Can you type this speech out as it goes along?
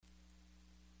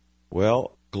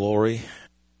Well, glory,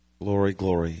 glory,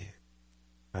 glory.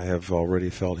 I have already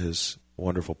felt His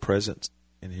wonderful presence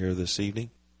in here this evening.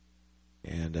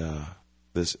 And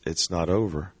it's not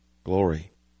over.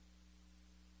 Glory.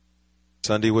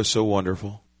 Sunday was so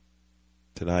wonderful.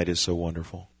 Tonight is so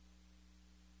wonderful.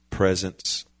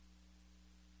 Presence.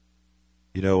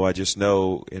 You know, I just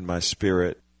know in my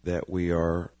spirit that we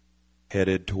are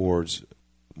headed towards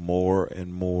more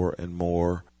and more and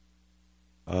more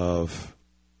of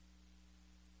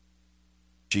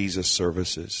Jesus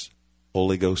services,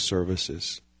 Holy Ghost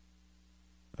services.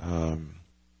 I'm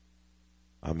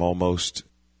almost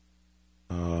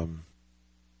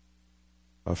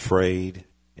afraid,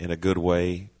 in a good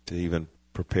way, to even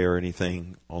prepare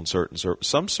anything on certain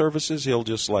some services. He'll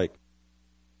just like,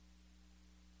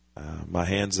 my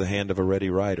hand's the hand of a ready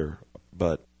writer,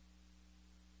 but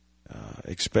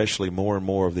especially more and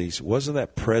more of these. Wasn't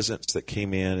that presence that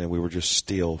came in and we were just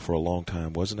still for a long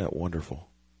time? Wasn't that wonderful?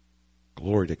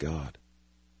 Glory to God.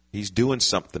 He's doing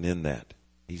something in that.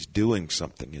 He's doing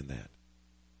something in that.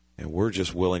 And we're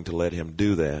just willing to let Him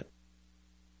do that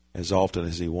as often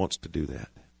as He wants to do that.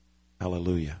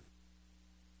 Hallelujah.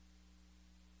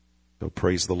 So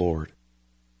praise the Lord.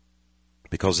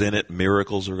 Because in it,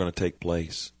 miracles are going to take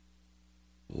place.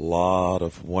 A lot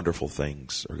of wonderful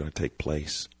things are going to take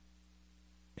place.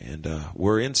 And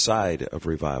we're inside of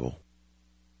revival.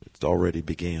 It's already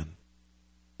began.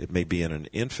 It may be in an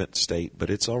infant state, but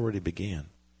it's already began.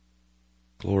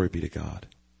 Glory be to God.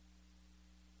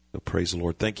 So praise the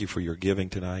Lord. Thank you for your giving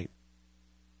tonight.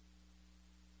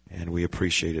 And we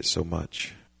appreciate it so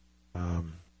much.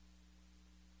 I'm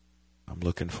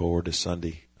looking forward to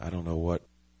Sunday. I don't know what.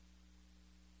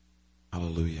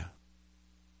 Hallelujah.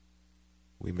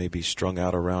 We may be strung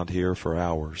out around here for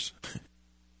hours.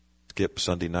 Skip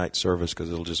Sunday night service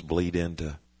because it'll just bleed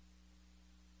into.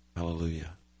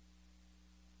 Hallelujah.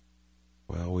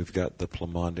 Well, we've got the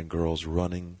Plamondon girls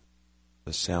running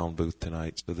the sound booth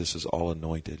tonight, so this is all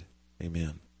anointed.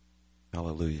 Amen.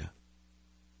 Hallelujah.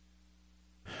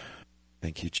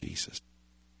 Thank you, Jesus.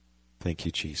 Thank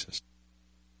you, Jesus.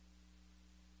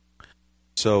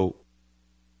 So,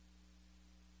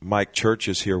 Mike Church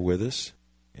is here with us,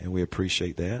 and we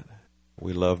appreciate that.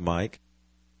 We love Mike,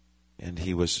 and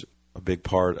he was a big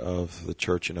part of the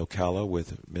church in Ocala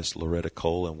with Miss Loretta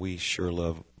Cole, and we sure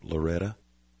love Loretta.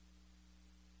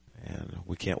 And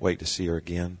we can't wait to see her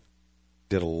again.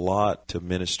 Did a lot to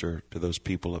minister to those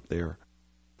people up there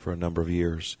for a number of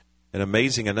years. And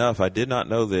amazing enough, I did not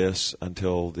know this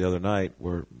until the other night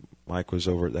where Mike was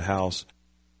over at the house,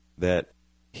 that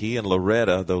he and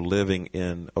Loretta, though living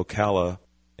in Ocala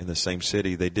in the same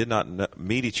city, they did not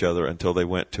meet each other until they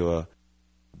went to a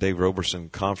Dave Roberson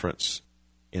conference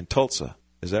in Tulsa.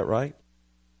 Is that right?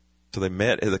 So they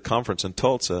met at the conference in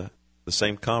Tulsa, the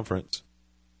same conference,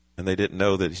 and they didn't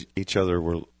know that each other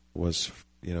was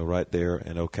right there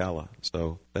in Ocala.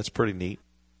 So that's pretty neat.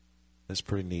 That's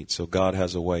pretty neat. So God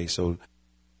has a way. So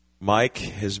Mike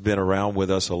has been around with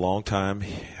us a long time.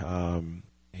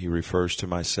 He refers to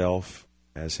myself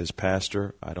as his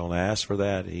pastor. I don't ask for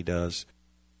that. He does.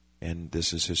 And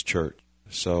this is his church.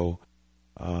 So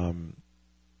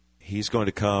he's going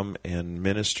to come and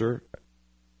minister,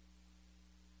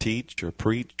 teach or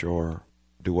preach or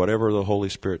do whatever the Holy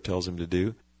Spirit tells him to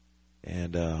do.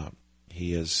 And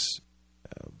he has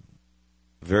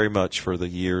very much for the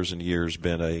years and years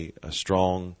been a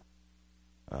strong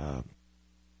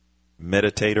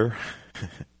meditator,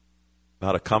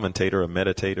 not a commentator, a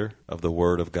meditator of the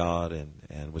Word of God,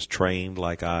 and was trained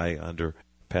like I under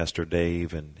Pastor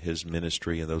Dave and his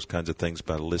ministry and those kinds of things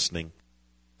by listening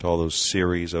to all those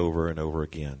series over and over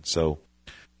again. So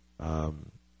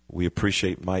we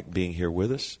appreciate Mike being here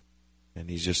with us. And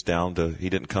he's just he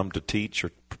didn't come to teach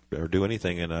or do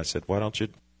anything. And I said, why don't you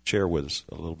share with us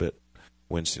a little bit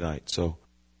Wednesday night? So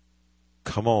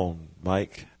come on,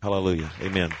 Mike. Hallelujah.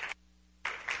 Amen.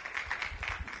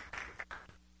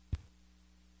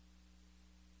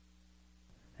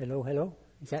 Hello, hello.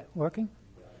 Is that working?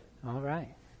 All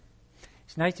right.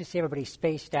 It's nice to see everybody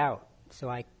spaced out so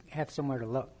I have somewhere to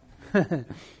look.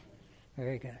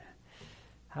 Very good.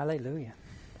 Hallelujah.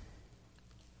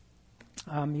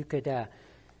 You could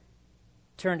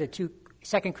turn to 2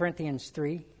 Corinthians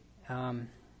 3. I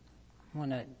want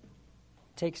to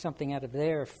take something out of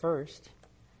there first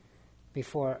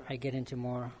before I get into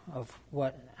more of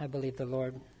what I believe the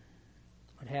Lord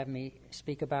would have me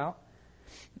speak about.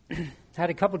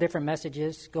 Had a couple different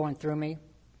messages going through me,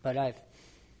 but I've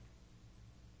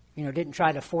didn't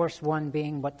try to force one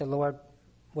being what the Lord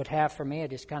would have for me. I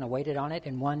just kind of waited on it,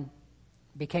 and one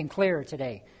became clearer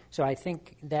today. So I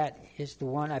think that is the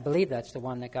one, I believe that's the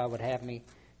one that God would have me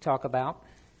talk about.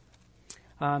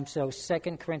 So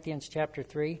 2 Corinthians chapter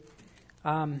 3.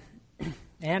 And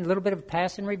a little bit of a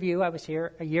passing review. I was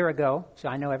here a year ago, so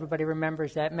I know everybody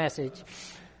remembers that message.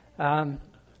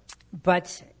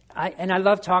 But I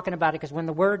love talking about it because when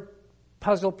the word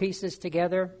puzzle pieces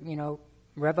together,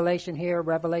 revelation here,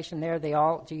 revelation there, they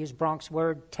all, to use Bronk's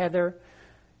word, tether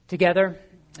together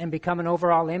and become an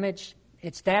overall image.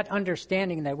 It's that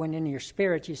understanding that when in your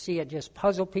spirit you see it just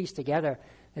puzzle piece together,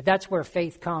 that's where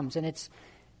faith comes.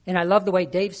 And I love the way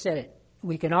Dave said it.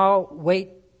 We can all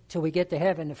wait till we get to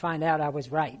heaven to find out I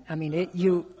was right. I mean,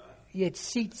 it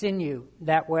seats in you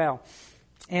that well.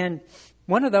 And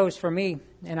one of those for me,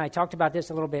 and I talked about this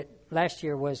a little bit last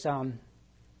year, was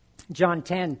John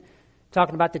 10,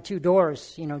 talking about the two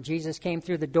doors. Jesus came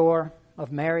through the door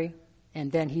of Mary,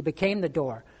 and then he became the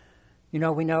door. We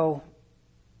know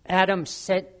Adam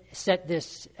set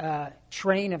this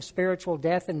train of spiritual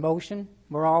death in motion.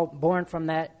 We're all born from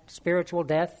that spiritual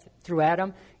death through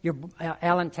Adam.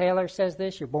 Alan Taylor says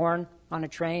this, you're born on a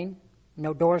train,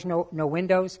 no doors, no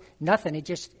windows, nothing.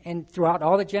 And throughout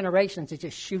all the generations, it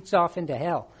just shoots off into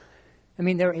hell. I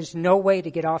mean, there is no way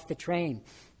to get off the train.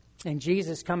 And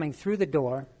Jesus coming through the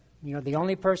door, the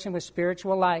only person with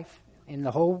spiritual life in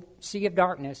the whole sea of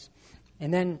darkness,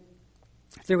 and then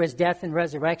through his death and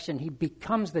resurrection, he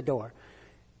becomes the door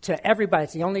to everybody.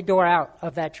 It's the only door out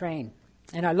of that train.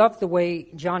 And I love the way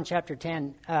John chapter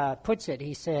 10 puts it.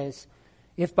 He says,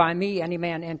 if by me any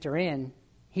man enter in,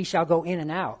 he shall go in and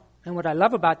out. And what I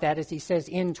love about that is he says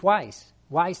in twice.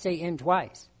 Why say in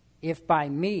twice? If by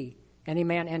me any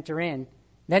man enter in,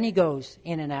 then he goes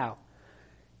in and out.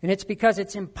 And it's because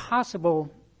it's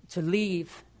impossible to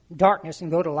leave darkness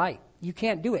and go to light. You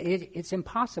can't do it. It's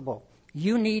impossible.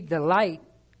 You need the light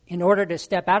in order to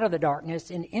step out of the darkness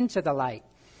and into the light.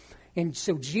 And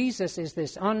so Jesus is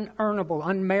this unearnable,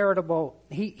 unmeritable.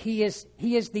 He is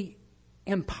the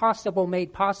impossible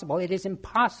made possible. It is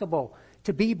impossible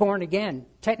to be born again.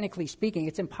 Technically speaking,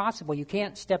 it's impossible. You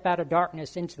can't step out of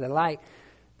darkness into the light.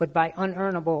 But by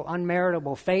unearnable,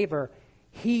 unmeritable favor,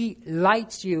 he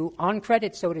lights you on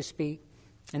credit, so to speak.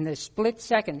 In the split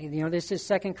second, this is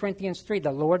 2 Corinthians 3.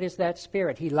 The Lord is that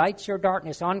Spirit. He lights your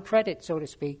darkness on credit, so to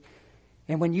speak.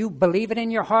 And when you believe it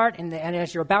in your heart, and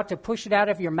as you're about to push it out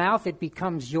of your mouth, it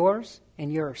becomes yours.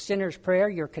 And your sinner's prayer,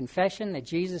 your confession that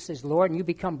Jesus is Lord, and you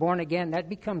become born again, that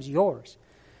becomes yours.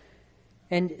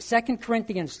 And 2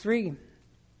 Corinthians 3,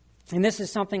 and this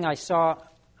is something I saw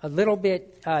a little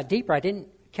bit deeper. I didn't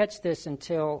catch this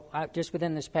until just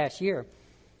within this past year.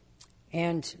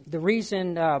 And the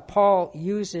reason Paul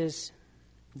uses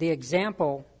the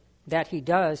example that he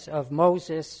does of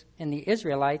Moses and the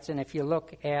Israelites, and if you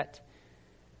look at,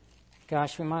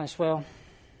 we might as well,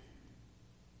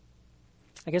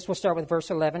 I guess we'll start with verse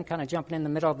 11, kind of jumping in the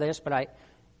middle of this, but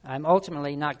I'm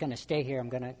ultimately not going to stay here. I'm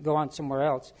going to go on somewhere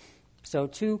else. So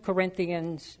 2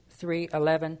 Corinthians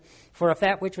 3:11, for if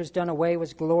that which was done away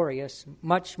was glorious,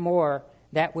 much more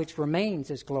that which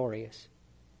remains is glorious.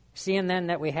 Seeing then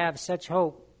that we have such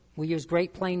hope, we use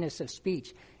great plainness of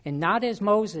speech, and not as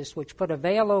Moses, which put a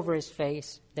veil over his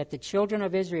face, that the children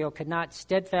of Israel could not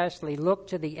steadfastly look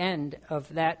to the end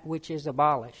of that which is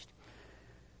abolished.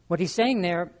 What he's saying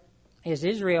there is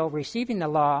Israel receiving the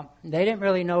law, they didn't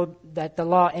really know that the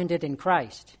law ended in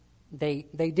Christ. They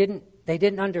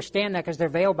didn't understand that because they're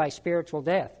veiled by spiritual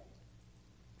death.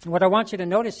 And what I want you to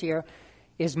notice here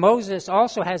is Moses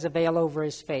also has a veil over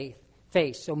his face.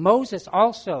 So Moses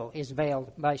also is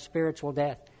veiled by spiritual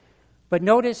death. But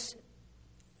notice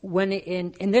when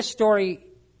in this story,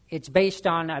 it's based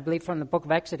on, I believe, from the book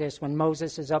of Exodus, when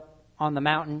Moses is up on the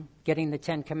mountain getting the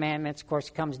 10 Commandments. Of course,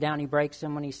 he comes down, he breaks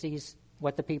them when he sees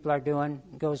what the people are doing,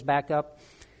 goes back up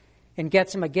and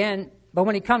gets them again. But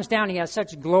when he comes down, he has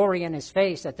such glory in his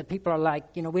face that the people are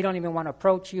like, we don't even want to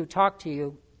approach you, talk to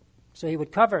you. So he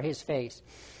would cover his face.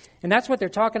 And that's what they're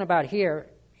talking about here.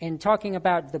 In talking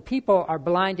about the people are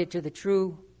blinded to the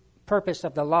true purpose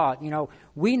of the law.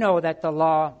 We know that the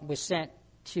law was sent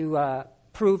to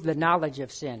prove the knowledge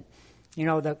of sin.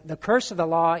 The curse of the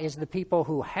law is the people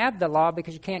who have the law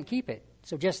because you can't keep it.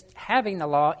 So just having the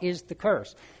law is the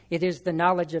curse. It is the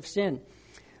knowledge of sin.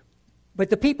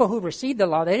 But the people who received the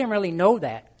law, they didn't really know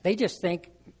that. They just think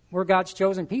we're God's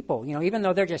chosen people. Even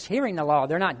though they're just hearing the law,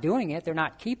 they're not doing it, they're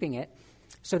not keeping it.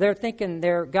 So they're thinking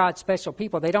they're God's special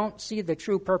people. They don't see the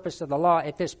true purpose of the law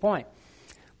at this point.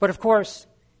 But of course,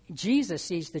 Jesus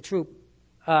sees the true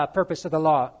purpose of the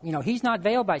law. He's not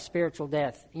veiled by spiritual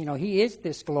death. He is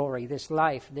this glory, this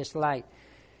life, this light.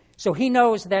 So he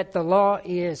knows that the law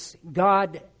is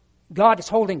God is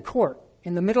holding court.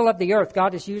 In the middle of the earth,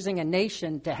 God is using a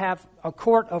nation to have a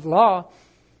court of law.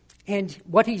 And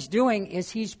what he's doing is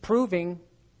he's proving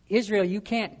Israel, you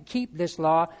can't keep this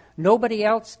law. Nobody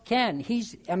else can.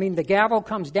 The gavel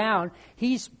comes down.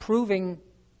 He's proving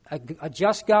a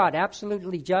just God,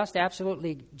 absolutely just,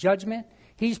 absolutely judgment.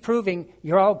 He's proving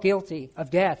you're all guilty of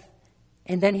death.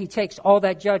 And then he takes all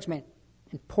that judgment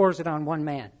and pours it on one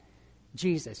man,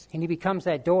 Jesus. And he becomes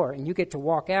that door, and you get to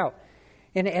walk out.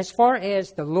 And as far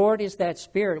as the Lord is that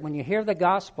Spirit, when you hear the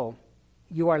gospel,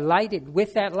 you are lighted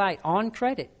with that light on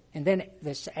credit. And then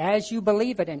as you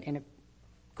believe it, and it,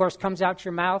 of course, comes out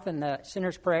your mouth in the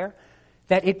sinner's prayer,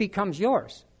 that it becomes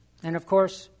yours. And, of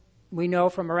course, we know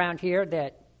from around here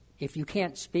that if you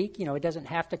can't speak, it doesn't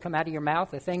have to come out of your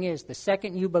mouth. The thing is, the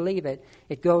second you believe it,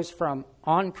 it goes from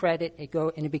on credit,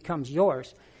 and it becomes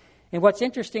yours. And what's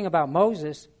interesting about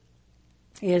Moses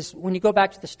is when you go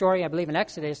back to the story, I believe, in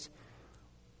Exodus,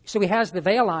 so he has the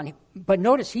veil on, but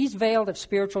notice he's veiled of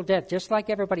spiritual death just like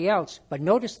everybody else, but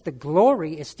notice the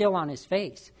glory is still on his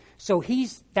face. So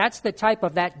that's the type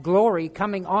of that glory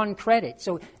coming on credit.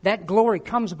 So that glory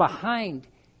comes behind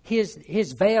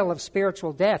his veil of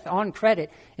spiritual death on credit.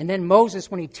 And then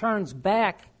Moses, when he turns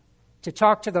back to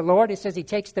talk to the Lord, it says he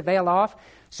takes the veil off.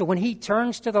 So when he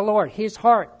turns to the Lord, his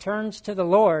heart turns to the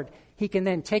Lord, he can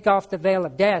then take off the veil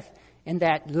of death, and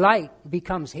that light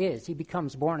becomes his. He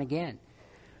becomes born again.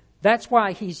 That's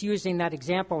why he's using that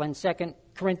example in 2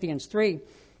 Corinthians 3.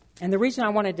 And the reason I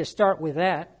wanted to start with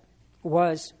that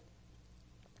was,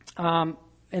 and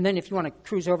then if you want to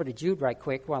cruise over to Jude right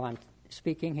quick while I'm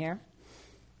speaking here,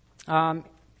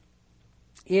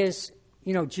 is,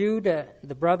 Jude,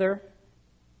 the brother,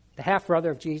 the half-brother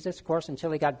of Jesus, of course,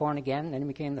 until he got born again, then he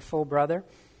became the full brother,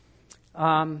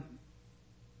 that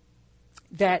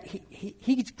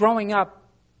he's growing up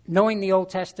knowing the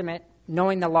Old Testament,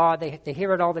 knowing the law. They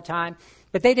hear it all the time,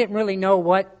 but they didn't really know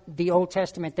what the Old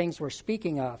Testament things were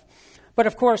speaking of. But,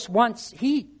 of course, once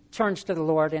he turns to the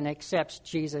Lord and accepts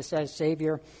Jesus as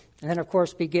Savior, and then, of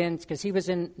course, begins, because he was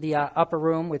in the upper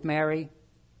room with Mary,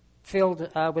 filled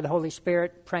with the Holy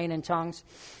Spirit, praying in tongues.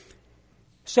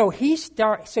 So he's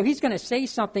going to say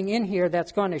something in here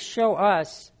that's going to show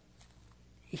us,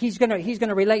 he's going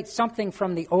to relate something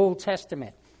from the Old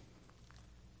Testament,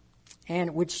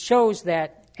 and which shows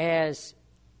that as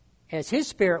his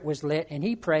spirit was lit and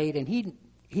he prayed, and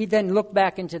he then looked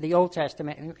back into the Old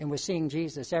Testament and was seeing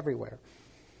Jesus everywhere.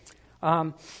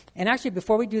 And actually,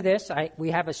 before we do this,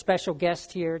 we have a special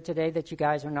guest here today that you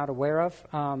guys are not aware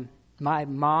of. My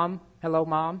mom, hello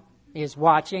Mom, is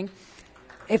watching.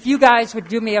 If you guys would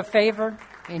do me a favor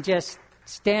and just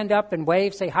stand up and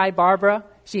wave, say hi Barbara.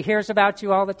 She hears about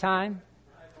you all the time.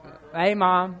 Hey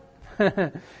Mom.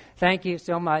 Thank you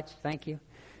so much. Thank you.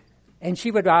 And she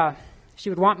would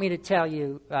want me to tell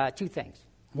you two things.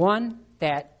 One,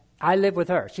 that I live with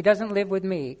her. She doesn't live with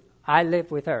me. I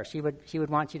live with her. She would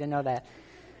want you to know that.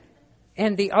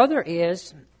 And the other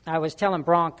is, I was telling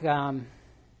Bronk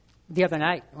the other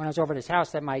night when I was over at his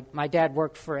house that my dad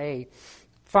worked for a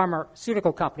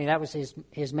pharmaceutical company. That was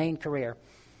his main career.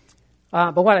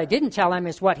 But what I didn't tell him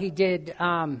is what he did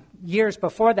years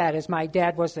before that, is my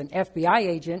dad was an FBI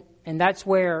agent, and that's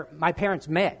where my parents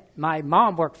met. My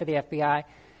mom worked for the FBI.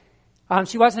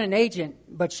 She wasn't an agent,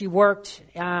 but she worked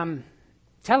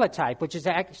teletype, which is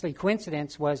actually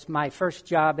coincidence, was my first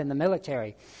job in the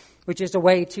military, which is a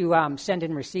way to send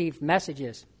and receive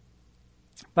messages.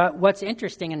 But what's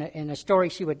interesting in a story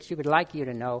she would like you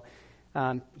to know,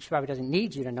 she probably doesn't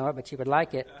need you to know it, but she would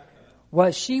like it,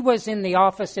 was she was in the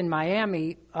office in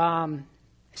Miami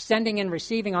sending and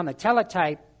receiving on the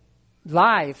teletype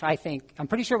live, I think. I'm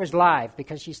pretty sure it was live,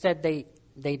 because she said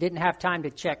they didn't have time to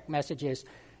check messages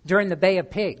during the Bay of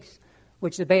Pigs,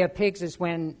 which the Bay of Pigs is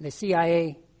when the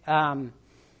CIA,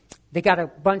 they got a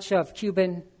bunch of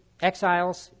Cuban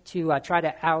exiles to try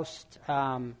to oust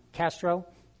Castro.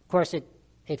 Of course,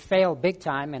 it failed big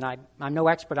time, and I'm no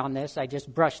expert on this. I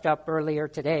just brushed up earlier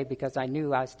today because I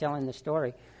knew I was telling the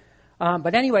story.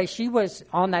 But anyway, she was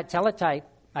on that teletype,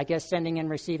 I guess, sending and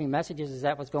receiving messages as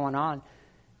that was going on.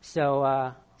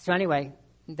 So anyway,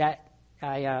 that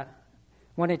I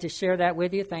wanted to share that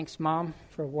with you. Thanks, Mom,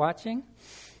 for watching.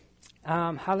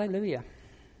 Hallelujah.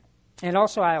 And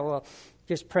also, I will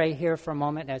just pray here for a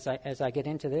moment as I get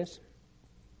into this.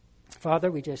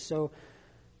 Father, we just so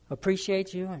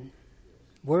appreciate you and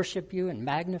worship you and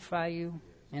magnify you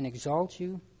and exalt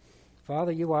you.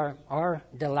 Father, you are our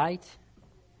delight,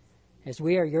 as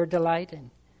we are your delight,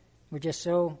 and we're just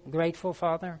so grateful,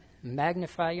 Father.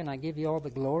 Magnify you, and I give you all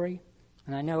the glory.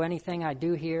 And I know anything I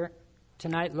do here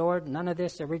tonight, Lord, none of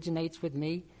this originates with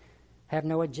me. Have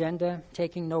no agenda,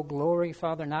 taking no glory,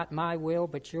 Father. Not my will,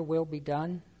 but your will be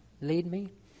done. Lead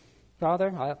me.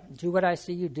 Father, I'll do what I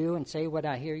see you do and say what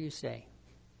I hear you say.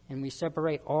 And we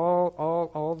separate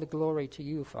all the glory to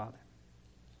you, Father.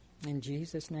 In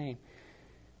Jesus' name.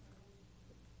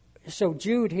 So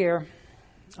Jude here,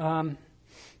 I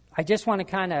just want to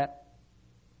kind of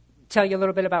tell you a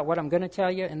little bit about what I'm going to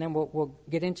tell you, and then we'll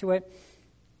get into it.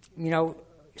 You know,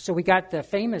 so we got the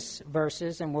famous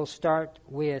verses, and we'll start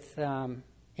with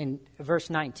in verse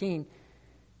 19.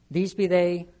 These be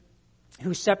they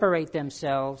who separate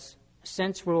themselves,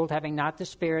 sense ruled, having not the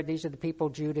Spirit. These are the people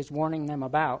Jude is warning them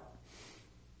about.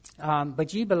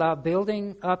 But ye, beloved,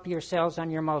 building up yourselves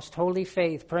on your most holy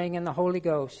faith, praying in the Holy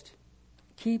Ghost,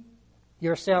 keep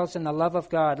yourselves in the love of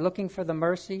God, looking for the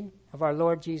mercy of our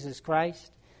Lord Jesus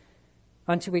Christ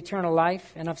unto eternal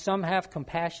life. And of some have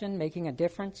compassion, making a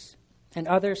difference, and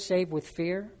others save with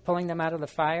fear, pulling them out of the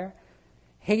fire,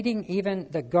 hating even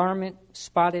the garment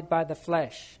spotted by the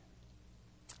flesh.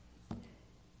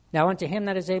 Now unto him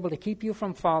that is able to keep you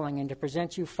from falling and to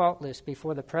present you faultless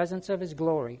before the presence of his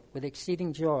glory with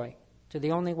exceeding joy, to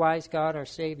the only wise God our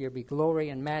Savior be glory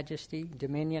and majesty,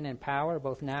 dominion and power,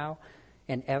 both now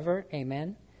and ever.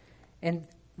 Amen. And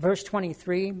verse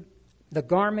 23, the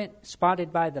garment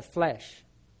spotted by the flesh.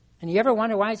 And you ever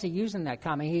wonder why is he using that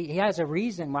comment? He has a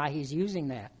reason why he's using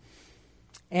that.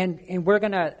 And we're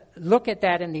going to look at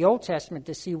that in the Old Testament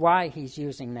to see why he's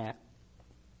using that.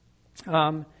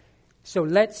 So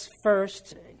let's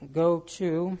first go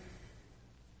to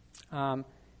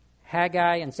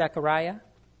Haggai and Zechariah,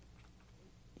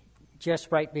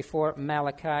 just right before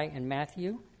Malachi and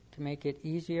Matthew, to make it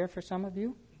easier for some of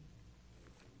you.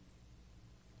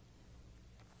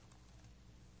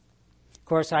 Of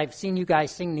course, I've seen you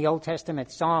guys sing the Old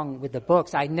Testament song with the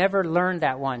books. I never learned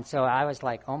that one, so I was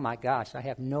like, oh my gosh, I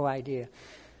have no idea.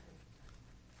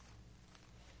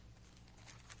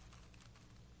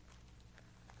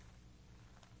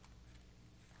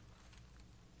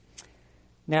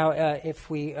 Now, if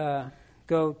we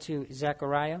go to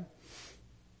Zechariah.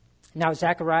 Now,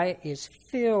 Zechariah is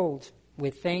filled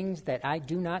with things that I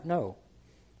do not know.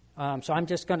 So I'm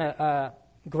just going to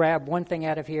grab one thing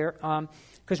out of here.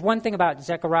 Because one thing about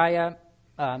Zechariah,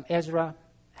 Ezra,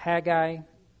 Haggai,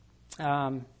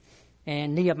 and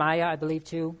Nehemiah, I believe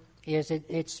too, is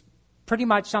it's pretty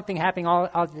much something happening all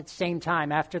at the same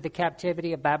time after the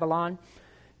captivity of Babylon.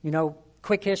 You know,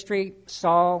 quick history,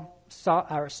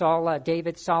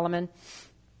 David, Solomon,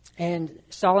 and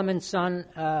Solomon's son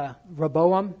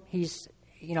Rehoboam. He's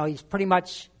pretty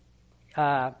much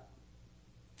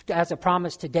as a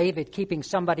promise to David, keeping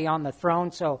somebody on the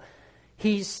throne. So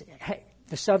he's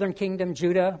the southern kingdom,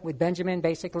 Judah, with Benjamin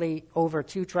basically over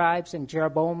 2 tribes, and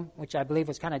Jeroboam, which I believe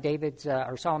was kind of David's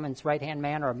or Solomon's right-hand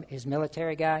man or his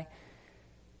military guy.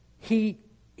 He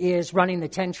is running the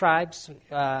 10 tribes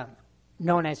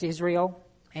known as Israel.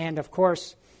 And, of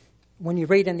course, when you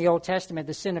read in the Old Testament,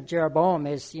 the sin of Jeroboam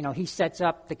is, he sets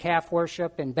up the calf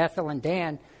worship in Bethel and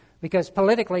Dan because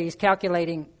politically he's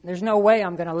calculating, there's no way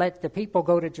I'm going to let the people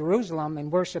go to Jerusalem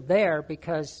and worship there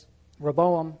because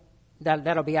Rehoboam,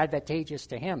 that'll be advantageous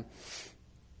to him.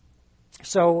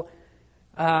 So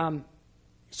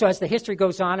as the history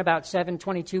goes on, about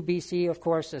 722 BC, of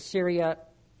course, Assyria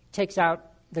takes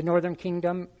out the northern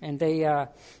kingdom and they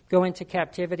go into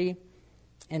captivity.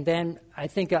 And then I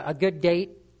think a good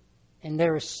date, and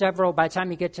there are several, by the time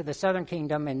you get to the southern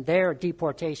kingdom and their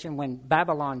deportation when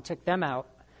Babylon took them out,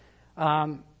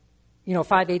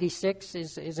 586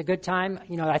 is a good time.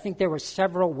 I think there were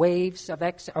several waves of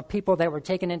people that were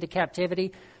taken into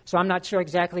captivity. So I'm not sure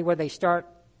exactly where they start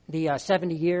the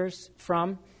 70 years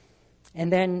from.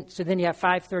 And then you have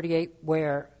 538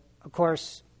 where, of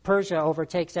course, Persia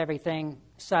overtakes everything.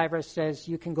 Cyrus says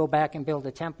you can go back and build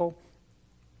a temple.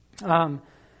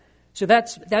 So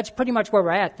that's pretty much where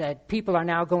we're at, that people are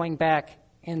now going back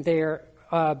and they're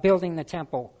building the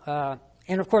temple.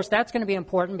 And, of course, that's going to be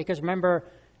important because, remember,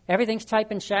 everything's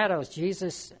type and shadows.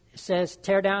 Jesus says,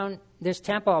 tear down this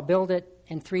temple, I'll build it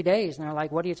in 3 days. And they're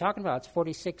like, what are you talking about? It's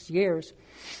 46 years.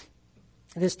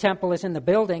 This temple is in the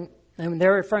building. And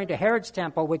they're referring to Herod's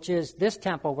temple, which is this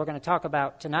temple we're going to talk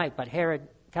about tonight. But Herod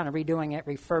kind of redoing it,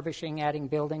 refurbishing, adding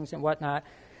buildings and whatnot.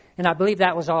 And I believe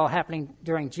that was all happening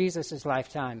during Jesus'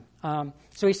 lifetime.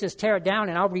 So he says, tear it down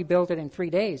and I'll rebuild it in 3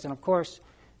 days. And, of course,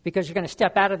 because you're going to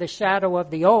step out of the shadow of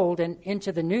the old and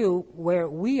into the new where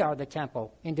we are the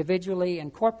temple, individually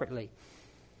and corporately.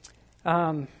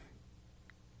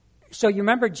 So you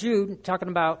remember Jude talking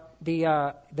about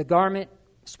the garment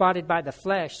spotted by the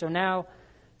flesh. So now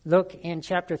look in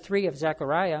chapter 3 of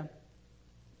Zechariah.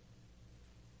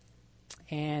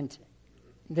 And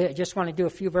just want to do a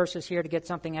few verses here to get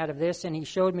something out of this. And he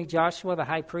showed me Joshua, the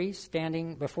high priest,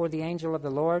 standing before the angel of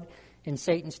the Lord, and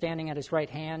Satan standing at his right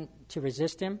hand to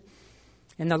resist him.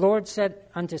 And the Lord said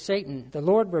unto Satan, The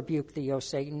Lord rebuke thee, O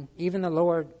Satan, even the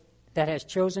Lord that has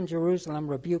chosen Jerusalem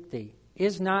rebuke thee.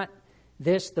 Is not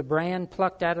this the brand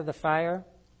plucked out of the fire?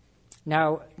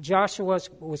 Now Joshua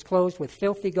was clothed with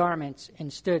filthy garments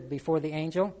and stood before the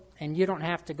angel. And you don't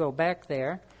have to go back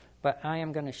there, but I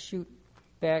am going to shoot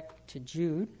back to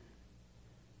Jude.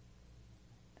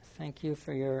 Thank you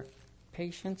for your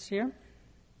patience here.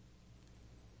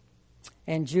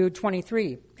 And Jude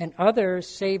 23, and others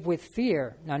save with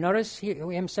fear. Now notice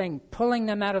him saying, pulling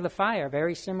them out of the fire,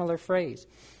 very similar phrase.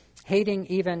 Hating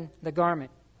even the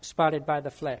garment spotted by the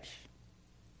flesh.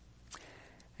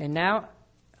 And now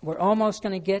we're almost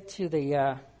going to get to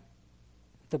the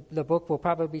book we'll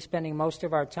probably be spending most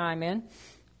of our time in.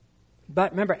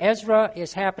 But remember, Ezra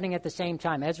is happening at the same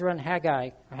time. Ezra and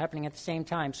Haggai are happening at the same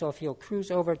time. So if you'll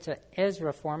cruise over to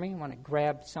Ezra for me, I want to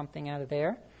grab something out of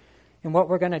there. And what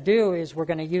we're going to do is we're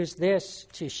going to use this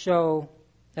to show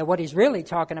that what he's really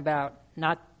talking about,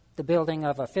 not the building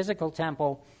of a physical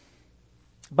temple,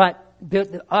 but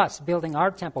us building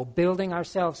our temple, building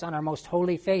ourselves on our most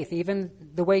holy faith. Even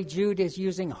the way Jude is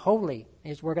using holy,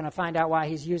 is we're going to find out why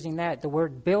he's using that. The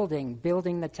word building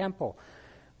the temple,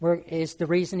 is the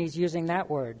reason he's using that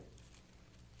word.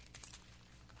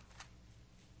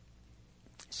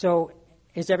 So,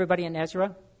 is everybody in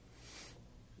Ezra?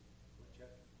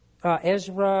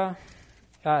 Ezra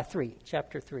 3,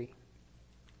 chapter 3.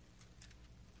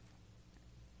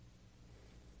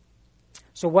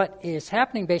 So what is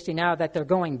happening basically now that they're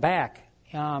going back,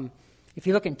 if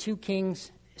you look in 2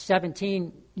 Kings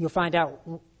 17, you'll find out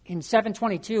in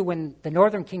 722 when the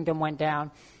northern kingdom went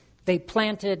down, they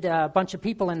planted a bunch of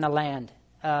people in the land,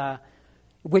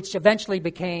 which eventually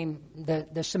became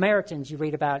the Samaritans you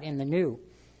read about in the New.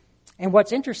 And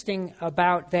what's interesting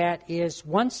about that is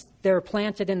once they're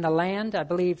planted in the land, I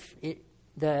believe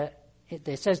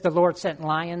it says the Lord sent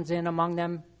lions in among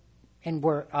them and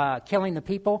were killing the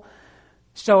people.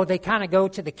 So they kind of go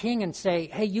to the king and say,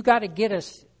 hey, you got to get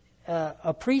us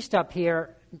a priest up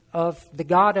here of the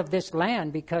God of this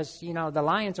land because, the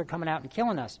lions are coming out and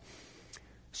killing us.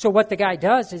 So what the guy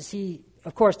does is he,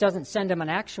 of course, doesn't send him an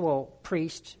actual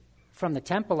priest from the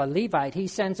temple, a Levite. He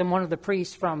sends him one of the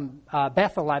priests from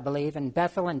Bethel, I believe, and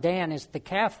Bethel and Dan is the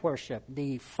calf worship,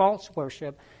 the false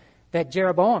worship that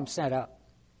Jeroboam set up.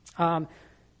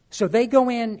 So they go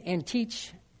in and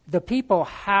teach the people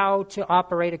how to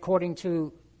operate according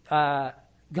to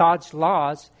God's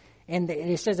laws. And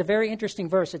it says a very interesting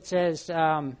verse. It says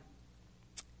that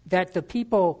the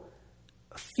people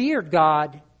feared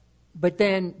God, but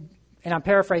then, and I'm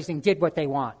paraphrasing, did what they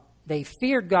want. They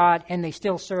feared God, and they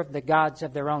still served the gods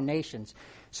of their own nations.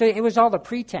 So it was all a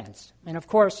pretense. And of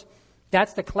course,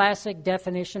 that's the classic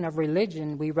definition of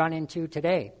religion we run into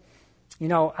today.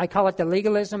 I call it the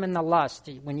legalism and the lust.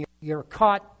 When you're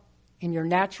caught in your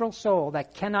natural soul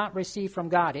that cannot receive from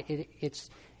God,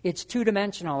 it's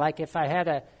two-dimensional. Like if I had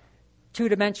a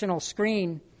two-dimensional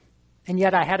screen, and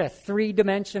yet I had a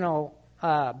three-dimensional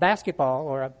basketball,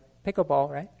 or a pickleball,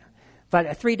 right? But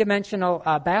a three-dimensional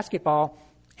basketball,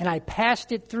 and I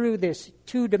passed it through this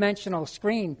two-dimensional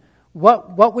screen,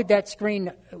 what would that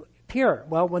screen appear?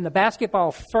 Well, when the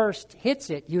basketball first hits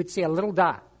it, you would see a little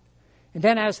dot. And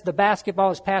then as the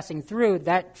basketball is passing through,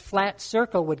 that flat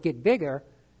circle would get bigger,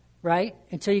 right?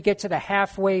 Until you get to the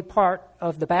halfway part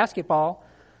of the basketball.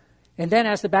 And then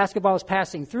as the basketball is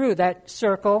passing through, that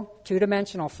circle,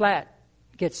 two-dimensional flat,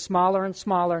 gets smaller and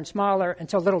smaller and smaller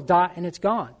until a little dot and it's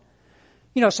gone.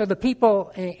 So the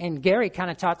people, and Gary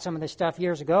kind of taught some of this stuff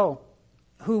years ago,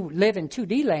 who live in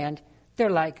 2D land, they're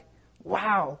like,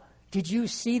 wow, did you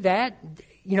see that?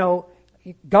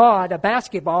 God, a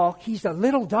basketball, he's a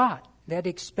little dot that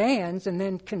expands and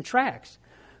then contracts.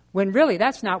 When really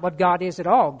that's not what God is at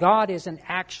all. God is an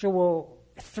actual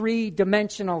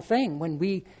three-dimensional thing. When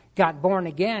we got born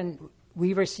again,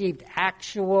 we received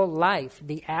actual life,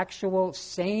 the actual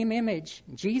same image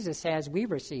Jesus has, we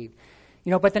received.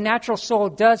 But the natural soul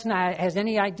does not has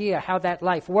any idea how that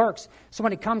life works. So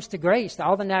when it comes to grace,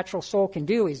 all the natural soul can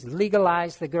do is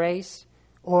legalize the grace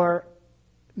or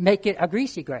make it a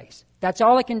greasy grace. That's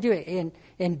all it can do,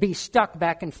 and be stuck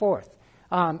back and forth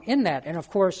in that. And of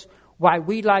course, why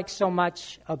we like so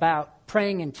much about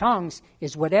praying in tongues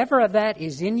is whatever of that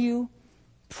is in you,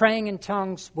 praying in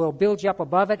tongues will build you up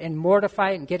above it and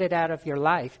mortify it and get it out of your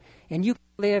life. And you can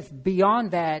live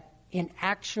beyond that in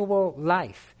actual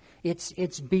life.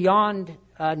 It's beyond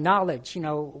knowledge.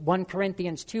 1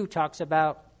 Corinthians 2 talks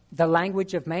about the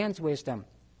language of man's wisdom.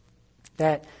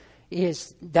 That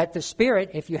the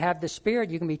Spirit, if you have the Spirit,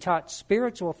 you can be taught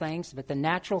spiritual things, but the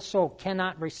natural soul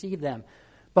cannot receive them.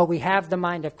 but we have the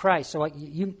mind of Christ. So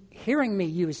you hearing me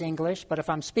use English, but if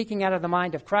I'm speaking out of the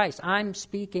mind of Christ, I'm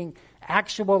speaking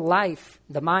actual life,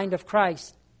 the mind of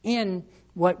Christ, in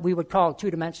what we would call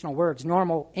two-dimensional words,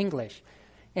 normal English.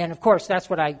 And, of course, that's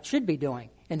what I should be doing.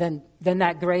 And then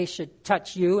that grace should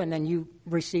touch you, and then you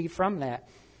receive from that.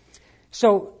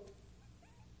 So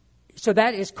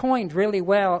that is coined really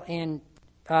well in,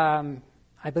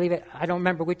 I believe it, I don't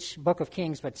remember which book of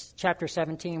Kings, but it's chapter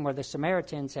 17 where the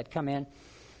Samaritans had come in.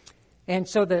 And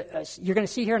so you're going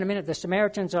to see here in a minute, the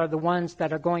Samaritans are the ones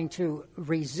that are going to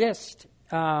resist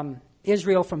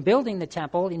Israel from building the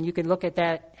temple, and you can look at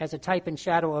that as a type and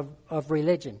shadow of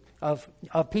religion, of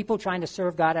people trying to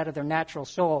serve God out of their natural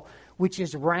soul, which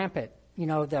is rampant. You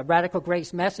know, the radical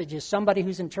grace message is somebody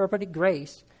who's interpreted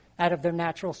grace out of their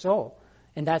natural soul,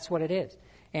 and that's what it is.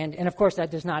 And of course,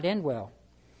 that does not end well.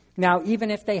 Now,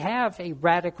 even if they have a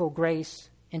radical grace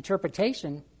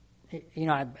interpretation, you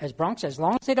know, as Bronx says, as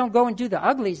long as they don't go and do the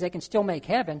uglies, they can still make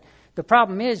heaven. The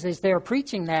problem is they're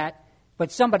preaching that,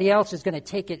 but somebody else is going to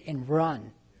take it and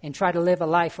run and try to live a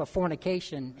life of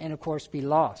fornication and, of course, be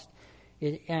lost.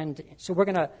 And so we're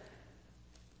going to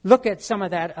look at some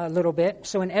of that a little bit.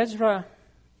 So in Ezra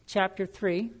chapter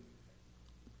 3,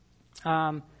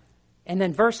 and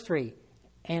then verse 3,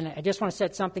 and I just want to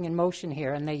set something in motion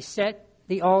here. And they set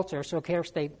the altar, so of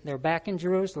course they're back in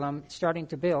Jerusalem starting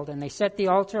to build, and they set the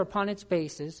altar upon its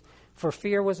bases, for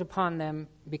fear was upon them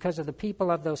because of the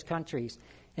people of those countries.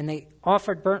 And they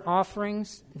offered burnt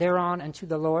offerings thereon unto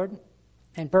the Lord,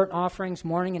 and burnt offerings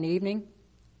morning and evening.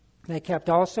 They kept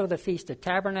also the Feast of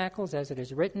Tabernacles, as it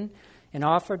is written, and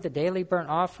offered the daily burnt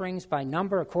offerings by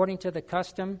number according to the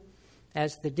custom,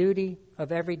 as the duty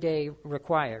of every day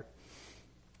required.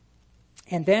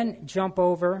 And then jump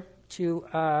over to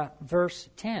verse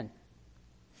 10.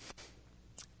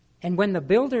 And when the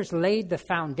builders laid the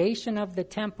foundation of the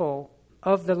temple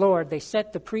of the Lord, they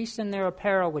set the priests in their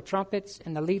apparel with trumpets,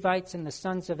 and the Levites and the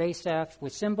sons of Asaph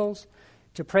with cymbals,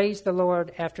 to praise the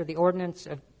Lord after the ordinance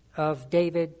of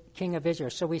David, king of Israel.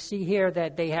 So we see here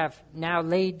that they have now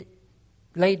laid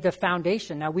the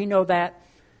foundation. Now we know that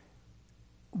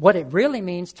what it really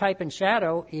means, type and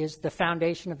shadow, is the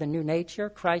foundation of the new nature,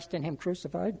 Christ and Him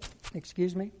crucified.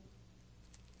 Excuse me.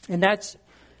 And that's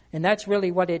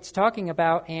really what it's talking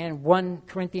about. And 1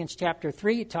 Corinthians chapter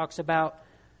 3 talks about,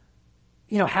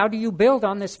 you know, how do you build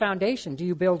on this foundation? Do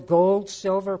you build gold,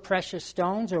 silver, precious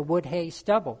stones, or wood, hay,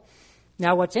 stubble?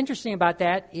 Now, what's interesting about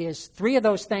that is 3 of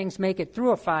those things make it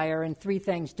through a fire and 3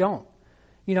 things don't.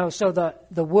 You know, so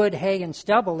the wood, hay, and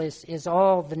stubble is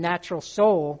all the natural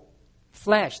soul,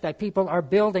 flesh, that people are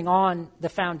building on the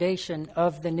foundation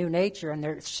of the new nature, and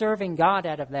they're serving God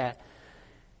out of that.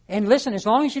 And listen, as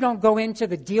long as you don't go into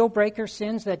the deal-breaker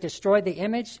sins that destroy the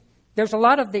image, there's a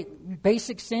lot of the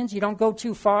basic sins. You don't go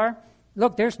too far.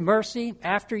 Look, there's mercy.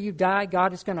 After you die,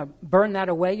 God is going to burn that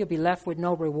away. You'll be left with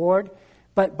no reward,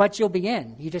 but you'll be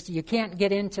in. You can't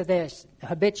get into this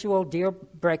habitual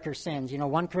deal-breaker sins. You know,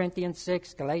 1 Corinthians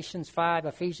 6, Galatians 5,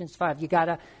 Ephesians 5.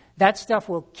 That stuff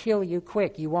will kill you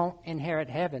quick. You won't inherit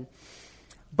heaven.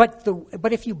 But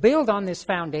if you build on this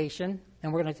foundation,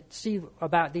 and we're going to see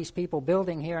about these people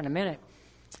building here in a minute,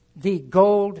 the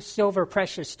gold, silver,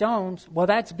 precious stones, well,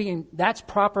 that's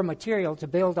proper material to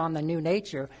build on the new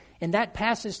nature, and that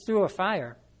passes through a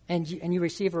fire, and you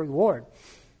receive a reward.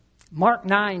 Mark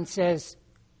 9 says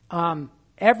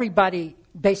everybody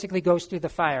basically goes through the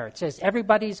fire. It says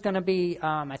everybody's going to be,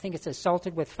 I think it says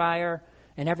salted with fire,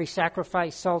 and every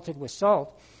sacrifice salted with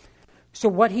salt. So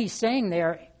what he's saying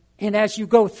there, and as you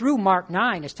go through Mark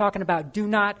 9, it's talking about do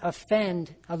not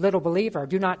offend a little believer.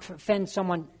 Do not offend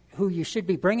someone who you should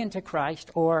be bringing to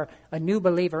Christ, or a new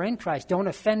believer in Christ. Don't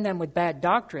offend them with bad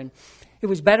doctrine. It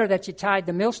was better that you tied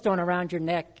the millstone around your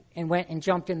neck and went and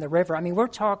jumped in the river. I mean, we're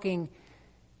talking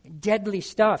deadly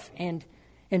stuff. And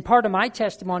part of my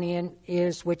testimony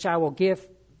is, which I will give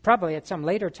probably at some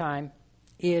later time,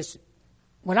 is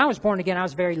when I was born again, I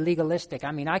was very legalistic.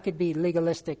 I mean, I could be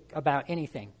legalistic about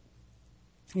anything.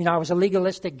 You know, I was a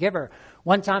legalistic giver.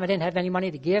 One time I didn't have any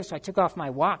money to give, so I took off my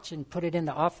watch and put it in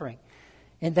the offering.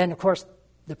 And then, of course,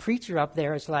 the preacher up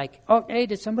there is like, oh, hey,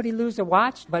 did somebody lose a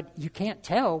watch? But you can't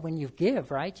tell when you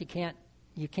give, right?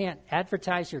 You can't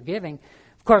advertise your giving.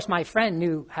 Of course, my friend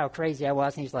knew how crazy I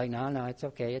was, and he's like, no, it's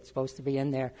okay. It's supposed to be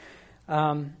in there.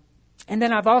 And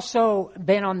then I've also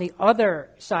been on the other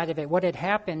side of it. What had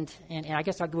happened, and I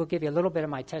guess I will give you a little bit of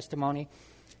my testimony,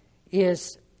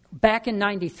 is back in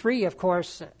 93, of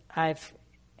course, I've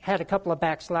had a couple of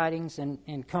backslidings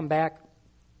and come back.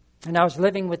 And I was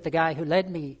living with the guy who led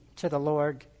me to the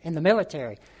Lord in the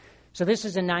military. So this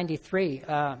is in 93.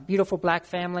 Beautiful black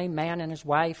family, man and his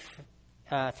wife,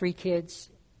 3 kids.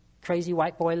 crazy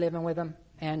white boy living with them.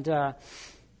 And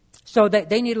so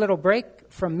they need a little break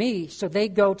from me, so they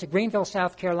go to Greenville,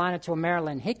 South Carolina, to a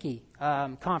Marilyn Hickey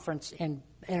conference, and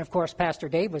of course Pastor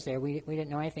Dave was there. We didn't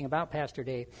know anything about Pastor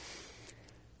Dave.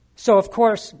 So of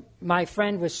course my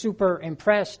friend was super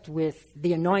impressed with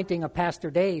the anointing of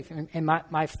Pastor Dave, and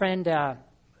my friend,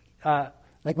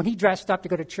 like when he dressed up to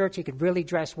go to church, he could really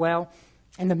dress well.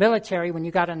 In the military, when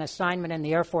you got an assignment in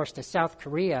the Air Force to South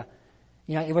Korea,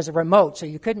 it was a remote, so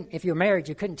you couldn't, if you were married,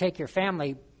 you couldn't take your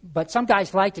family. But some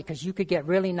guys liked it because you could get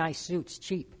really nice suits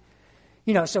cheap.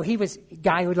 So he was a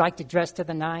guy who liked to dress to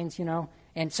the nines,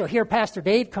 And so here Pastor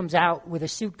Dave comes out with a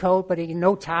suit coat, but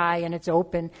no tie, and it's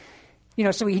open.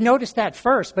 So he noticed that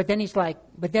first, but then he's like,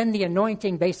 but then the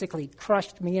anointing basically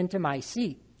crushed me into my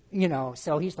seat,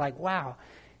 So he's like, wow.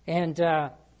 And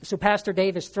so Pastor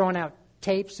Dave is throwing out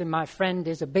tapes, and my friend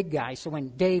is a big guy. So when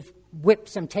Dave whipped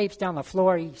some tapes down the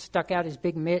floor, he stuck out his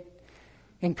big mitt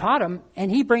and caught them,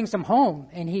 and he brings them home,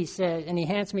 and he says, and he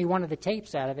hands me one of the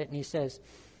tapes out of it, and he says,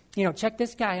 check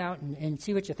this guy out and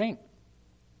see what you think.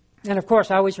 And of course,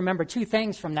 I always remember two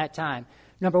things from that time.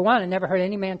 Number one, I never heard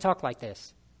any man talk like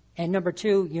this. And number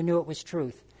two, you knew it was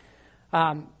truth.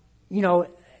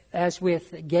 As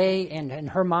with Gay and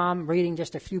her mom reading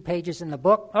just a few pages in the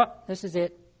book, this is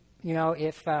it.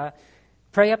 If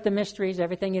pray up the mysteries,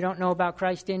 everything you don't know about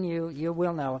Christ in you, you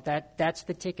will know. That's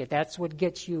the ticket. That's what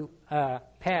gets you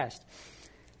passed.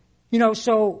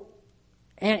 So,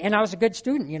 and I was a good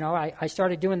student. I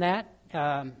started doing that.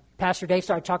 Pastor Dave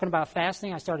started talking about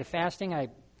fasting. I started fasting. I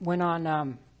went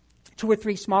on 2 or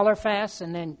 3 smaller fasts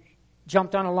and then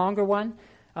jumped on a longer one.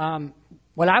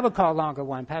 What I would call a longer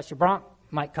one. Pastor Bronk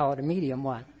might call it a medium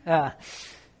one.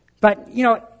 But,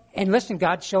 and listen,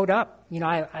 God showed up.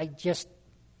 I just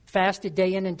fasted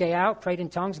day in and day out, prayed in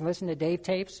tongues, and listened to Dave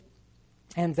tapes.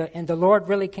 And the Lord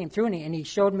really came through, and he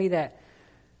showed me that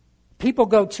people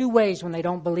go 2 ways when they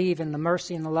don't believe in the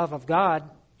mercy and the love of God.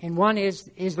 And one is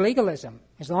legalism.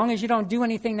 As long as you don't do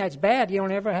anything that's bad, you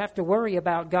don't ever have to worry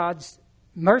about God's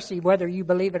mercy, whether you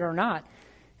believe it or not.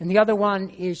 And the other one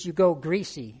is you go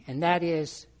greasy, and that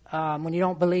is when you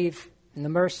don't believe in the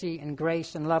mercy and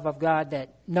grace and love of God,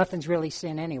 that nothing's really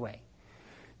sin anyway.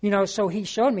 So he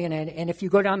showed me, and if you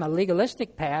go down the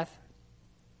legalistic path,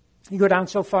 you go down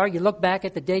so far, you look back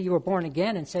at the day you were born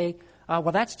again and say,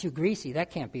 well, that's too greasy.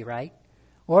 That can't be right.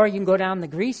 Or you can go down the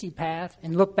greasy path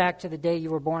and look back to the day you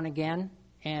were born again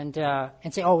and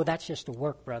say, oh, well, that's just a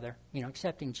work, brother.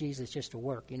 Accepting Jesus is just a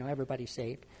work. Everybody's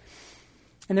saved.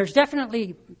 And there's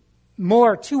definitely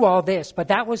more to all this, but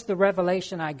that was the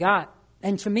revelation I got.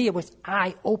 And to me, it was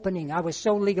eye-opening. I was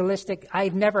so legalistic.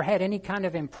 I've never had any kind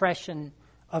of impression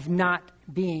of not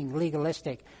being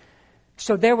legalistic.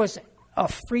 So there was a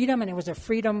freedom, and it was a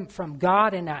freedom from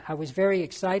God, and I was very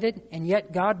excited. And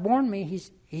yet God warned me.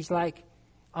 He's like,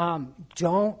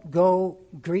 don't go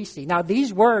greasy. Now,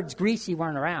 these words, greasy,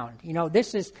 weren't around.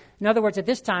 This is, in other words, at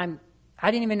this time, I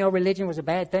didn't even know religion was a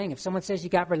bad thing. If someone says you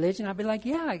got religion, I'd be like,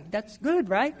 yeah, that's good,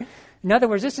 right? In other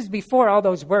words, this is before all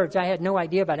those words. I had no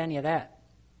idea about any of that.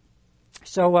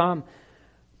 So,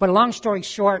 but long story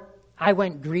short, I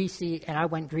went greasy, and I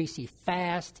went greasy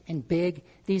fast and big.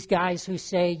 These guys who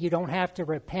say you don't have to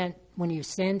repent when you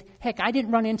sinned, heck, I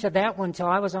didn't run into that one until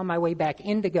I was on my way back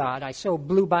into God. I so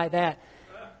blew by that.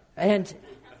 And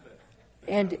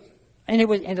it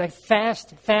was a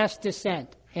fast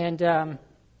descent. And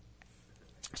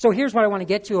so here's what I want to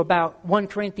get to about 1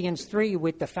 Corinthians 3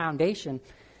 with the foundation.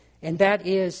 And that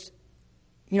is,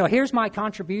 here's my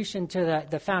contribution to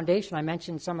the foundation. I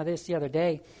mentioned some of this the other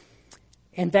day.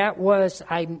 And that was,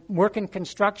 I work in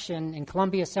construction in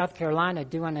Columbia, South Carolina,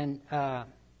 doing an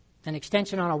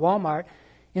extension on a Walmart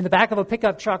in the back of a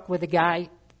pickup truck with a guy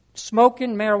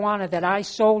smoking marijuana that I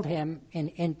sold him.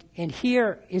 And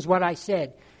here is what I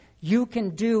said. You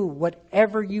can do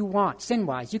whatever you want,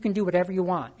 sin-wise. You can do whatever you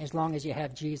want as long as you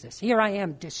have Jesus. Here I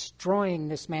am destroying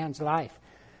this man's life.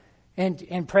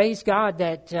 And praise God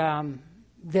that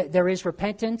there is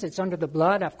repentance. It's under the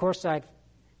blood. Of course, I've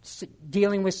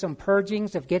dealing with some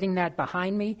purgings of getting that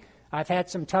behind me. I've had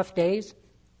some tough days.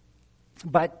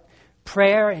 But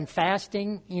prayer and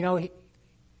fasting, like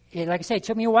I say, it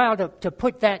took me a while to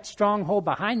put that stronghold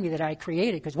behind me that I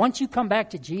created. Because once you come back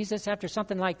to Jesus after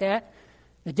something like that,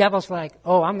 the devil's like,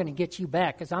 oh, I'm going to get you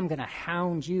back because I'm going to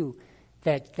hound you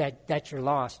that you're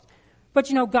lost. But,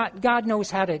 God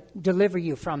knows how to deliver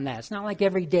you from that. It's not like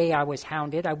every day I was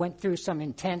hounded. I went through some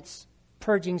intense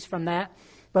purgings from that.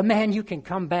 But, man, you can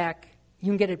come back. You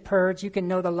can get it purged. You can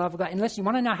know the love of God. And listen, you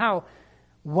want to know how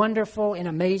wonderful and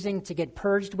amazing to get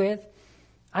purged with?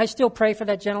 I still pray for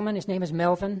that gentleman. His name is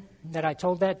Melvin, that I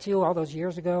told that to all those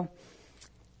years ago.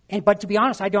 But to be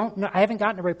honest, I don't know. I haven't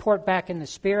gotten a report back in the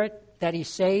spirit that he's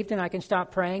saved and I can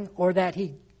stop praying, or that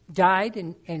he died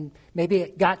and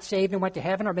maybe got saved and went to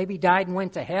heaven, or maybe died and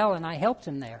went to hell and I helped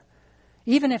him there.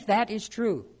 Even if that is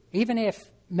true, even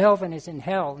if Melvin is in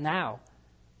hell now,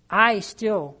 I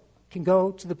still can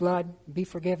go to the blood, be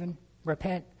forgiven,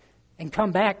 repent, and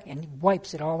come back, and he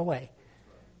wipes it all away.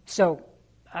 So,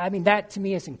 I mean, that to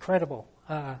me is incredible.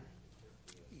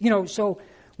 So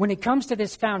when it comes to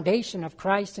this foundation of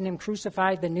Christ and him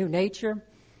crucified, the new nature,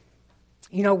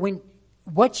 when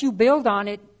what you build on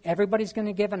it, everybody's going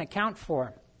to give an account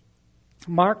for.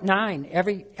 Mark 9,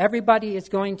 everybody is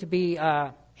going to be,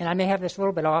 and I may have this a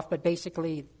little bit off, but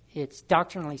basically it's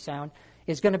doctrinally sound,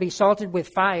 is going to be salted with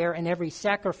fire, and every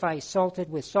sacrifice salted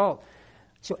with salt.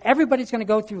 So everybody's going to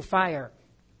go through fire.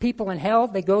 People in hell,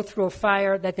 they go through a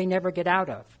fire that they never get out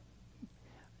of.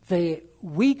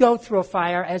 We go through a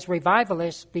fire as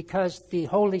revivalists because the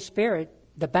Holy Spirit,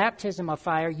 the baptism of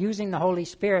fire, using the Holy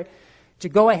Spirit to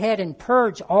go ahead and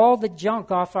purge all the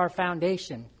junk off our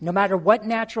foundation, no matter what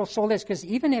natural soul is. Because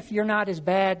even if you're not as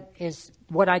bad as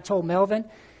what I told Melvin,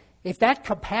 if that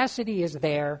capacity is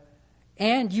there,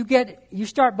 and you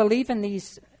start believing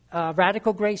these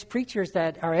radical grace preachers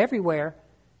that are everywhere,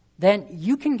 then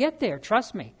you can get there,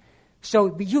 trust me. So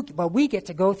we get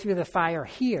to go through the fire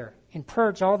here and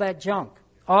purge all that junk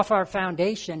off our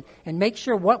foundation and make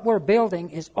sure what we're building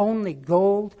is only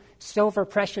gold, silver,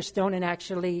 precious stone, and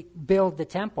actually build the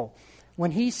temple.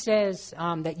 When he says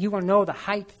that you will know the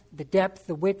height, the depth,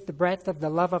 the width, the breadth of the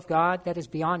love of God that is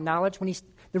beyond knowledge,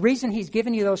 the reason he's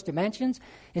given you those dimensions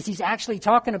is he's actually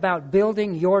talking about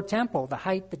building your temple, the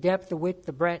height, the depth, the width,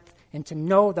 the breadth, and to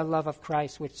know the love of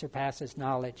Christ which surpasses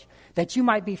knowledge, that you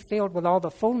might be filled with all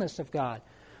the fullness of God.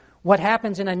 What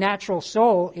happens in a natural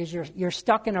soul is you're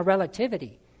stuck in a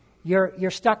relativity.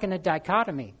 You're stuck in a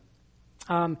dichotomy.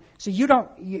 So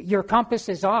your compass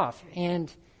is off,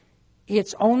 and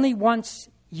it's only once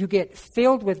you get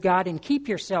filled with God and keep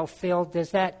yourself filled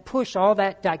does that push all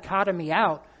that dichotomy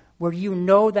out, where you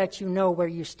know that you know where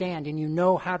you stand and you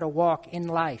know how to walk in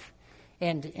life.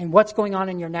 And what's going on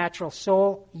in your natural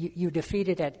soul, you defeat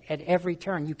it at every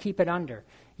turn. You keep it under.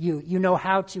 You know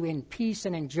how to, in peace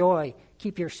and in joy,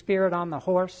 keep your spirit on the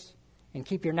horse and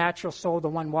keep your natural soul the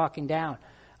one walking down.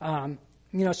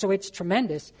 So it's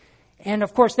tremendous. And,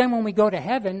 of course, then when we go to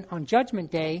heaven on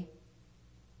Judgment Day,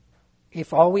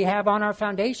 if all we have on our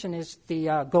foundation is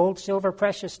the gold, silver,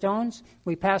 precious stones,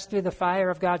 we pass through the fire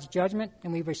of God's judgment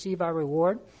and we receive our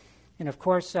reward. And, of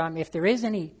course, if there is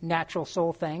any natural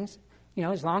soul things,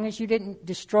 as long as you didn't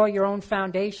destroy your own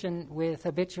foundation with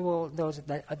habitual,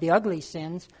 the ugly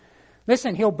sins,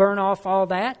 listen, he'll burn off all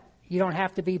that. You don't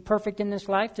have to be perfect in this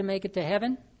life to make it to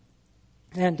heaven.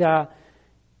 And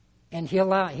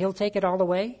he'll take it all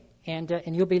away, and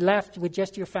you'll be left with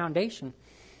just your foundation.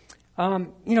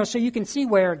 So you can see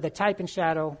where the type and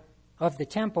shadow of the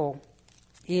temple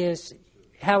is,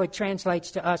 how it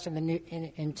translates to us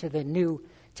into the New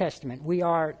Testament. We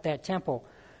are that temple.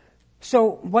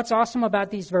 So what's awesome about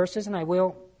these verses, and I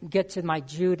will get to my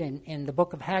Jude in the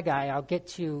book of Haggai, I'll get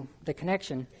to the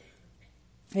connection,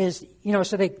 is,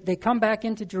 so they come back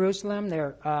into Jerusalem,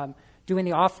 they're doing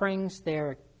the offerings,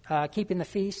 they're keeping the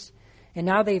feasts, and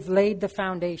now they've laid the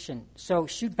foundation. So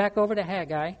shoot back over to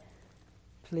Haggai,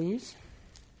 please.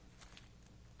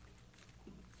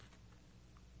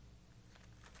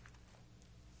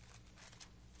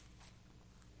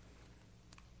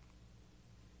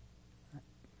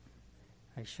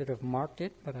 I should have marked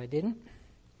it, but I didn't.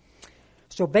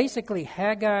 So basically,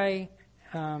 Haggai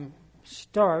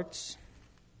starts.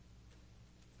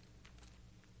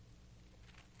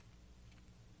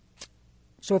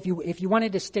 So if you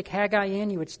wanted to stick Haggai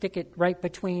in, you would stick it right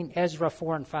between Ezra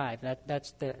 4 and 5.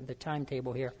 That's the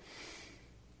timetable here.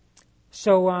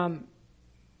 So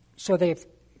they're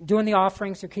doing the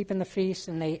offerings, they're keeping the feasts,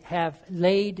 and they have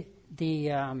laid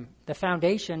the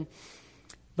foundation.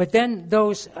 But then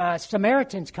those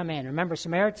Samaritans come in. Remember,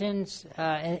 Samaritans,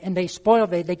 and they spoil,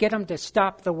 they get them to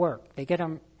stop the work. They get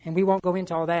them, and we won't go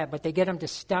into all that, but they get them to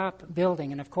stop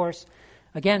building. And of course,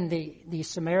 again, the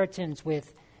Samaritans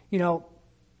with,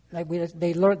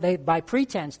 they by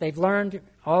pretense, they've learned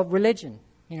all religion.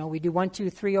 We do 1, 2,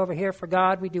 3 over here for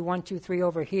God. We do 1, 2, 3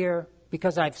 over here.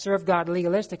 Because I've served God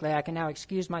legalistically, I can now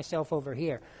excuse myself over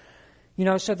here.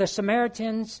 So the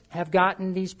Samaritans have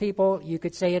gotten these people, you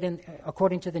could say it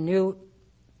according to the new,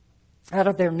 out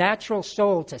of their natural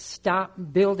soul to stop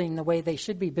building the way they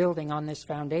should be building on this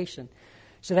foundation.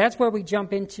 So that's where we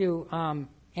jump into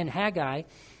in Haggai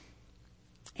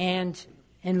and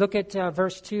look at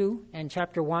verse 2 and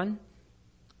chapter 1.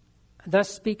 Thus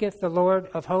speaketh the Lord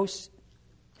of hosts,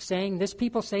 saying, "This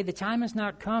people say the time has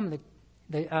not come,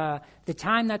 the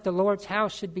time that the Lord's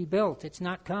house should be built. It's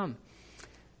not come."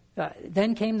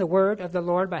 Then came the word of the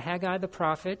Lord by Haggai the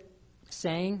prophet,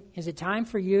 saying, "Is it time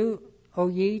for you, O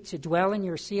ye, to dwell in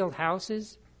your sealed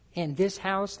houses, and this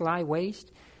house lie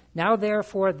waste? Now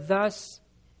therefore thus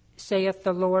saith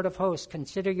the Lord of hosts,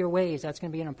 consider your ways." That's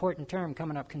going to be an important term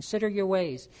coming up. Consider your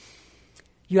ways.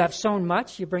 "You have sown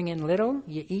much, you bring in little,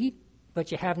 you eat,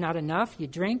 but you have not enough, you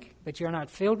drink, but you are not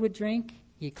filled with drink,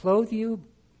 ye clothe you,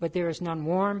 but there is none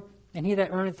warm, and he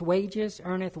that earneth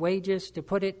wages to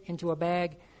put it into a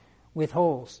bag with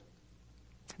holes.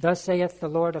 Thus saith the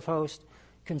Lord of hosts,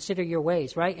 consider your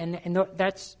ways," right? And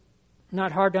that's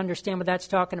not hard to understand what that's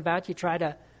talking about. You try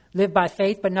to live by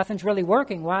faith, but nothing's really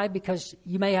working. Why? Because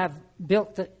you may have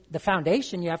built the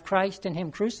foundation. You have Christ and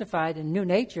Him crucified in new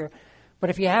nature. But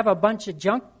if you have a bunch of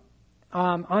junk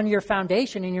on your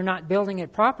foundation and you're not building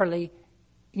it properly,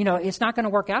 it's not going to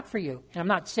work out for you. And I'm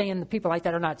not saying the people like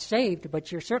that are not saved,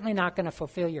 but you're certainly not going to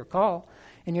fulfill your call.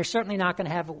 And you're certainly not going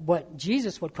to have what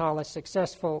Jesus would call a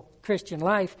successful Christian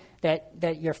life,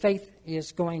 that your faith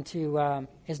is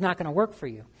not going to work for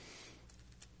you.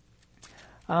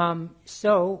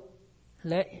 So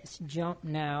let's jump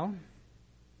now.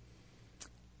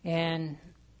 And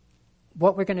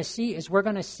what we're going to see is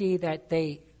that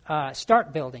they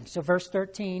start building. So verse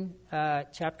 13,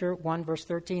 chapter 1, verse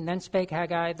 13, "Then spake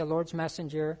Haggai, the Lord's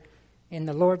messenger, in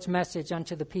the Lord's message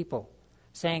unto the people,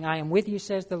 saying, I am with you,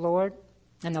 says the Lord.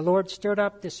 And the Lord stirred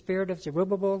up the spirit of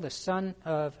Zerubbabel, the son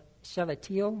of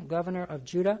Shealtiel, governor of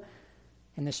Judah,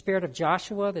 and the spirit of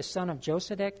Joshua, the son of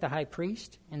Josedek, the high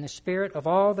priest, and the spirit of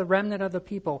all the remnant of the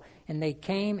people. And they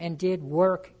came and did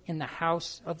work in the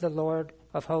house of the Lord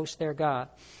of hosts, their God."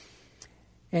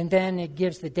 And then it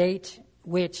gives the date,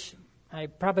 which I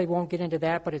probably won't get into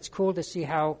that, but it's cool to see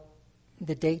how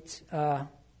the dates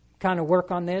kind of work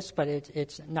on this, but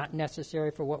it's not necessary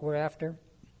for what we're after.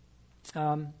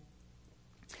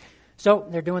 So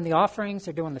they're doing the offerings,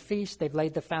 they're doing the feast, they've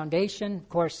laid the foundation. Of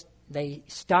course, they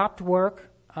stopped work.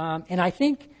 And I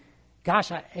think,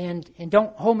 and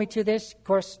don't hold me to this, of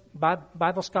course,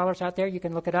 Bible scholars out there, you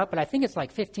can look it up, but I think it's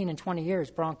like 15 and 20 years,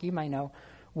 Bronk, you may know,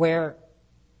 where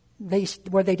they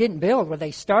didn't build, where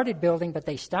they started building, but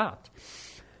they stopped.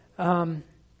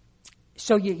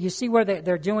 So you see where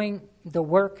they're doing the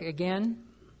work again.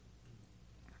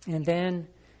 And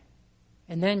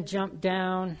then jump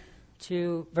down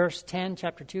to verse 10,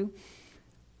 chapter 2.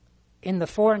 "In the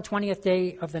 24th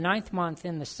day of the 9th month,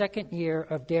 in the 2nd year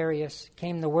of Darius,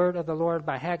 came the word of the Lord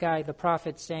by Haggai the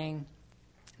prophet, saying,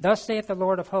 Thus saith the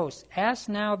Lord of hosts, ask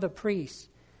now the priests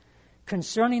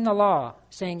concerning the law,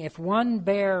 saying, if one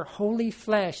bear holy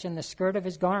flesh in the skirt of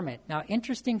his garment." Now,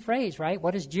 interesting phrase, right?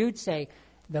 What does Jude say?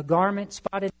 The garment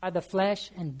spotted by the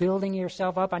flesh, and building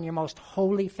yourself up on your most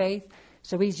holy faith.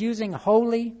 So he's using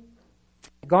holy,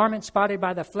 garment spotted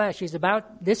by the flesh.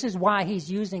 This is why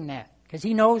he's using that, because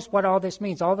he knows what all this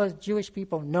means. All the Jewish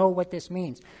people know what this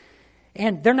means.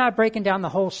 And they're not breaking down the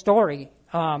whole story.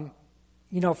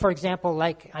 For example,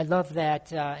 like I love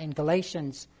that in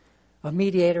Galatians, a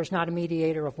mediator is not a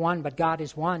mediator of one, but God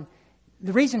is one.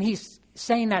 The reason he's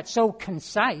saying that so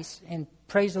concise, and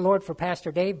praise the Lord for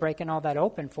Pastor Dave breaking all that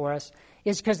open for us,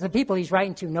 is because the people he's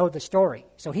writing to know the story.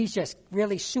 So he's just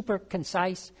really super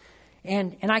concise.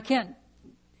 And I can't,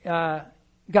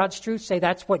 God's truth, say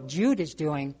that's what Jude is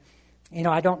doing.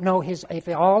 I don't know if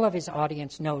all of his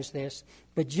audience knows this,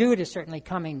 but Jude is certainly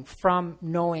coming from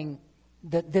knowing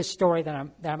this story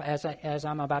as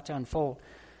I'm about to unfold.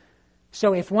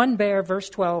 So if one bear, verse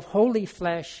 12, holy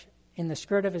flesh in the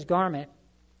skirt of his garment,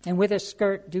 and with his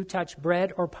skirt do touch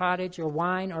bread or pottage or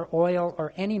wine or oil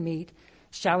or any meat,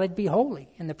 shall it be holy?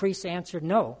 And the priest answered,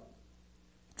 no.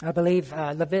 I believe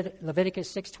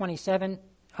Leviticus 6:27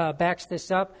 backs this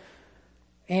up.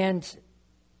 And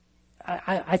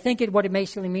I think what it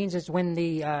basically means is when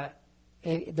the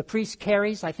priest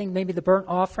carries, I think maybe the burnt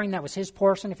offering, that was his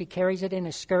portion, if he carries it in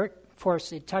his skirt, of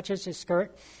course it touches his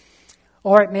skirt.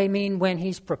 Or it may mean when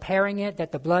he's preparing it,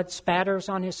 that the blood spatters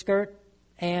on his skirt,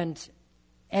 and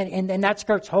that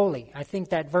skirt's holy. I think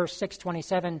that verse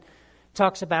 6:27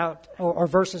 talks about, or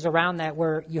verses around that,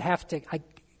 where you have to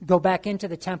go back into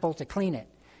the temple to clean it.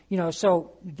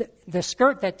 So the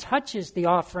skirt that touches the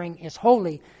offering is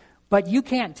holy, but you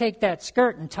can't take that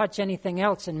skirt and touch anything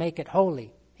else and make it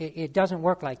holy. It doesn't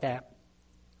work like that.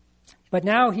 But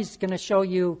now he's going to show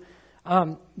you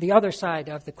the other side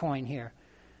of the coin here.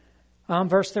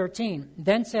 Verse 13,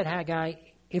 then said Haggai,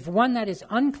 if one that is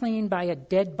unclean by a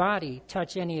dead body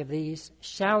touch any of these,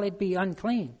 shall it be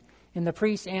unclean? And the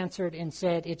priest answered and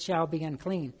said, it shall be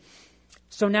unclean.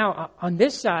 So now on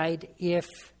this side, if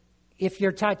if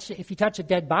you touch a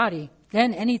dead body,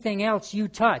 then anything else you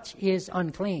touch is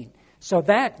unclean. So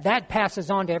that passes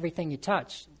on to everything you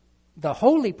touch. The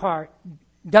holy part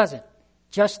doesn't.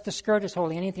 Just the skirt is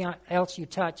holy. Anything else you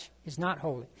touch is not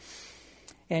holy.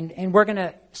 And we're going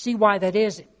to see why that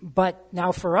is. But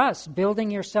now for us,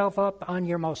 building yourself up on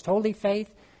your most holy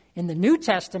faith, in the New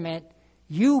Testament,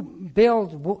 you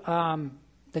build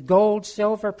the gold,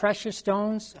 silver, precious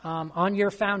stones on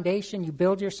your foundation. You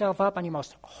build yourself up on your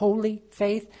most holy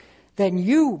faith. Then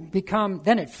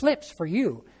it flips for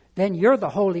you. Then you're the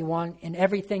Holy One, and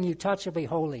everything you touch will be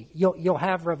holy. You'll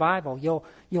have revival.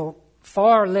 You'll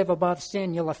far live above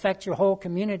sin. You'll affect your whole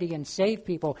community and save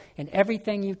people. And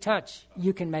everything you touch,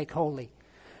 you can make holy.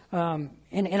 And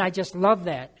I just love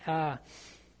that.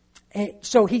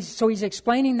 So he's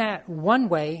explaining that one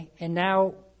way, and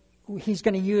now he's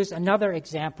going to use another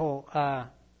example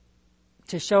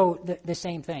to show the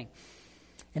same thing.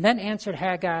 And then answered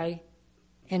Haggai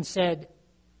and said,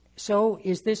 so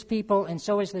is this people, and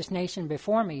so is this nation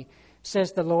before me,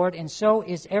 says the Lord, and so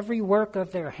is every work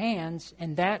of their hands,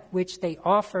 and that which they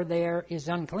offer there is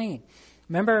unclean.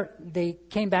 Remember, they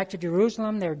came back to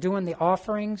Jerusalem, they're doing the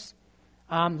offerings,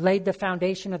 laid the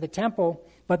foundation of the temple,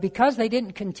 but because they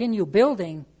didn't continue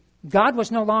building, God was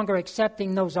no longer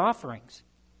accepting those offerings.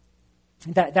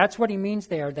 That's what he means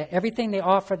there, that everything they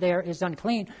offer there is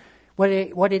unclean. What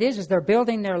it is they're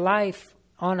building their life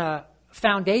on a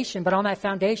foundation, but on that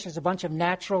foundation is a bunch of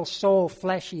natural, soul,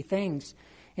 fleshy things.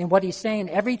 And what he's saying,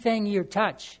 everything you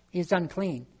touch is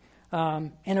unclean.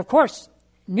 And of course,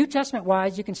 New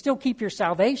Testament-wise, you can still keep your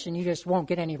salvation, you just won't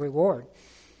get any reward.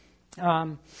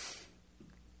 And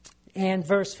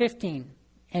verse 15,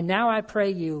 and now I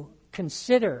pray you,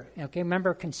 consider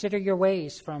your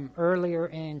ways from earlier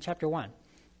in chapter 1.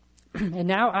 And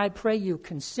now I pray you,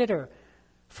 consider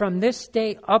from this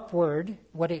day upward,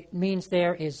 what it means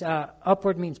there is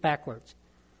upward means backwards.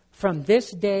 From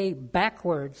this day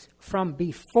backwards, from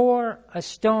before a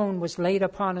stone was laid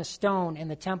upon a stone in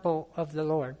the temple of the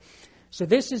Lord. So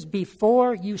this is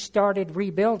before you started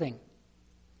rebuilding.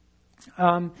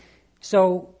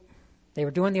 So they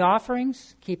were doing the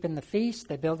offerings, keeping the feast,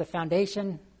 they built the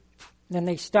foundation, then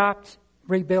they stopped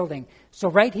rebuilding. So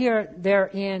right here,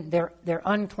 they're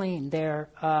unclean, they're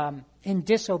in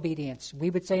disobedience. We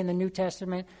would say in the New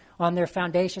Testament, on their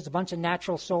foundations, a bunch of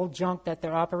natural soul junk that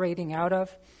they're operating out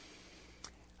of.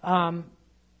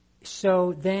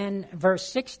 So then, verse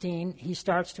 16, he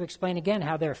starts to explain again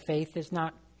how their faith is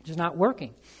not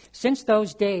working. Since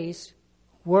those days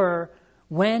were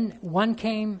when one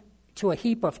came to a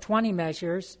heap of 20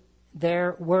 measures,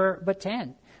 there were but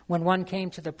 10. When one came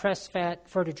to the press fat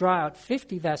for to draw out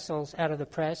 50 vessels out of the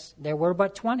press, there were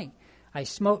but 20. I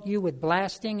smote you with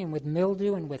blasting and with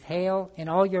mildew and with hail in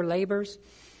all your labors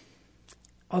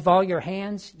of all your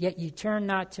hands, yet you turn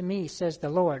not to me, says the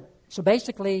Lord. So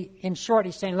basically, in short,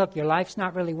 he's saying, look, your life's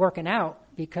not really working out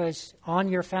because on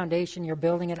your foundation you're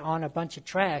building it on a bunch of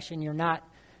trash, and you're not.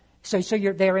 So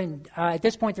they're in at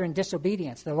this point they're in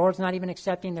disobedience. The Lord's not even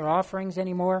accepting their offerings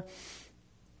anymore.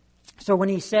 So when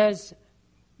he says,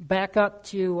 back up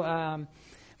to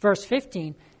verse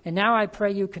 15, and now I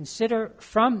pray you consider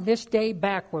from this day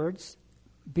backwards,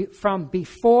 from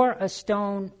before a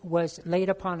stone was laid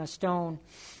upon a stone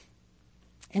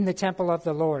in the temple of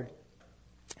the Lord.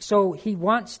 So he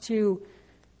wants to,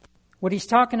 what he's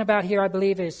talking about here, I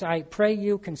believe, is I pray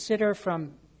you consider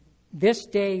from this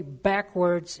day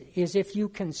backwards, is if you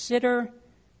consider,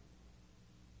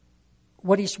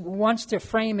 what he wants to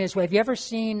frame is, have you ever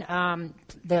seen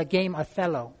the game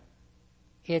Othello?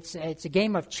 It's a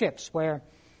game of chips where,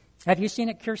 have you seen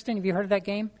it, Kirsten? Have you heard of that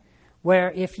game? Where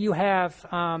if you have,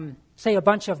 say, a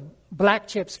bunch of black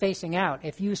chips facing out,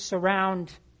 if you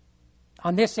surround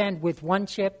on this end with one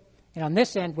chip and on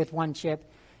this end with one chip,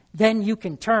 then you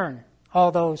can turn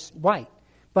all those white.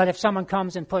 But if someone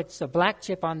comes and puts a black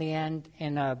chip on the end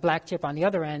and a black chip on the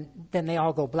other end, then they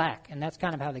all go black. And that's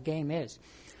kind of how the game is.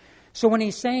 So when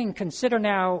he's saying, consider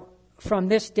now from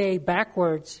this day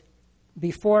backwards,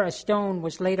 before a stone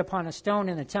was laid upon a stone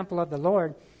in the temple of the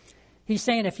Lord, he's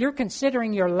saying if you're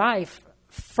considering your life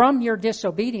from your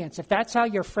disobedience, if that's how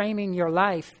you're framing your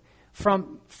life,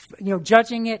 from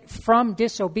judging it from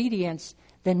disobedience,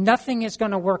 then nothing is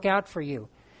going to work out for you.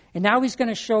 And now he's going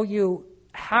to show you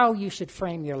how you should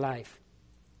frame your life.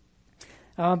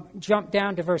 Jump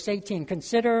down to verse 18.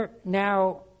 Consider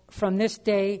now from this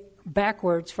day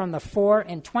backwards, from the 4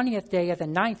 and 20th day of the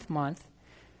 9th month,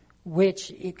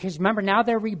 because remember, now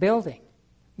they're rebuilding.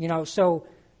 So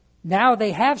now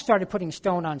they have started putting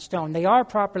stone on stone. They are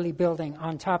properly building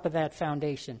on top of that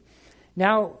foundation.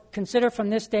 Now consider from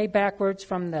this day backwards,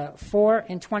 from the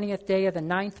 24th day of the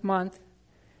 9th month,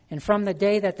 and from the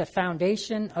day that the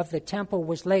foundation of the temple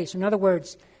was laid. So in other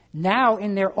words, now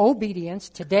in their obedience,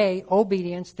 today,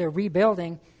 obedience, they're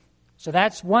rebuilding. So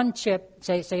that's one chip,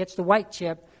 say it's the white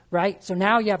chip, right? So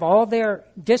now you have all their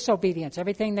disobedience.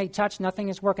 Everything they touch, nothing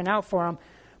is working out for them.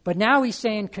 But now he's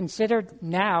saying, consider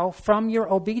now from your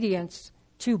obedience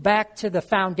to back to the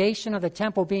foundation of the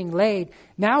temple being laid.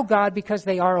 Now God, because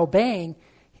they are obeying,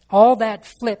 all that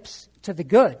flips to the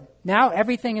good. Now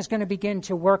everything is going to begin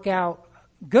to work out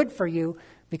good for you,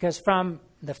 because from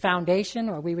the foundation,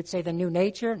 or we would say the new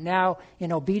nature, now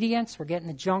in obedience, we're getting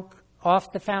the junk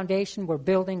off the foundation, we're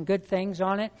building good things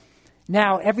on it.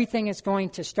 Now everything is going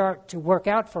to start to work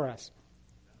out for us.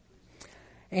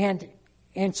 And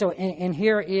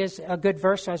here is a good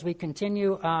verse as we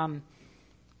continue.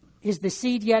 Is the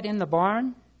seed yet in the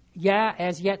barn? Yeah,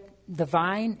 as yet the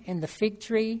vine and the fig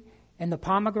tree and the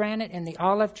pomegranate and the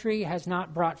olive tree has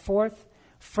not brought forth.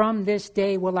 From this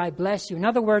day will I bless you. In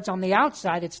other words, on the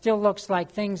outside, it still looks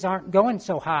like things aren't going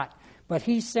so hot. But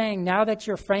he's saying, now that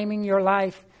you're framing your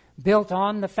life built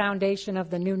on the foundation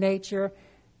of the new nature,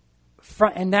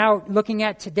 and now looking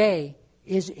at today,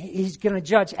 he's going to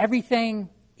judge everything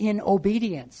in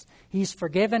obedience. He's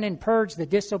forgiven and purged the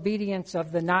disobedience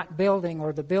of the not building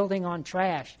or the building on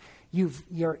trash.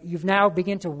 You've now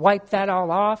begun to wipe that all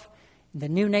off. The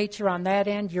new nature on that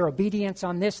end, your obedience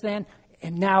on this then.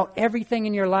 And now everything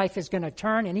in your life is going to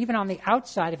turn. And even on the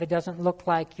outside, if it doesn't look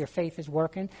like your faith is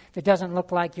working, if it doesn't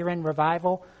look like you're in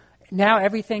revival, now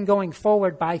everything going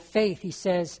forward by faith, he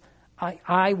says,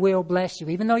 I will bless you.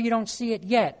 Even though you don't see it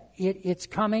yet, it's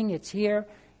coming, it's here.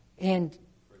 And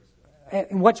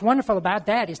what's wonderful about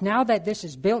that is now that this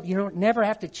is built, you don't never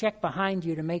have to check behind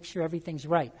you to make sure everything's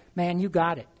right. Man, you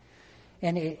got it.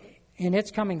 And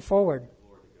it's coming forward.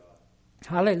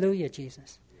 Hallelujah,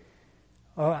 Jesus.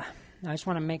 Oh, I just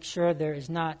want to make sure there is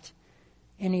not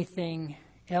anything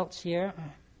else here.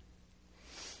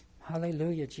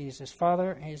 Hallelujah, Jesus.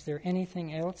 Father, is there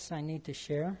anything else I need to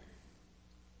share?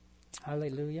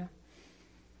 Hallelujah.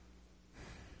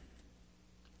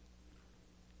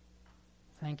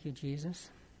 Thank you, Jesus.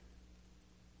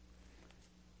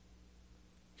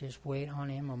 Just wait on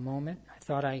him a moment. I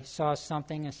thought I saw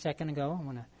something a second ago. I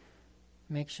want to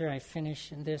make sure I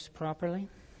finish this properly.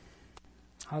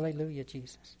 Hallelujah,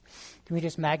 Jesus. Can we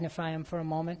just magnify him for a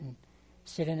moment and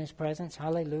sit in his presence?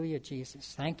 Hallelujah,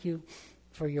 Jesus. Thank you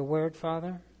for your word,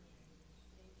 Father.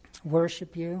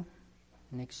 Worship you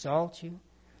and exalt you.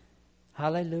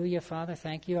 Hallelujah, Father.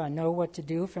 Thank you. I know what to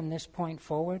do from this point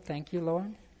forward. Thank you,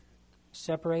 Lord.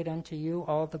 Separate unto you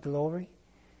all the glory.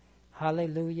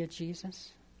 Hallelujah,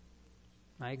 Jesus.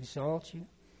 I exalt you,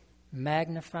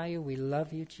 magnify you. We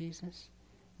love you, Jesus.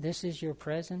 This is your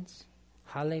presence.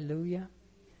 Hallelujah.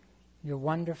 You're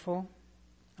wonderful.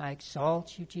 I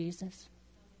exalt you, Jesus.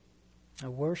 I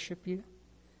worship you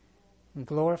and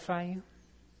glorify you.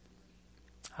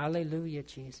 Hallelujah,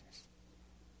 Jesus.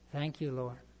 Thank you,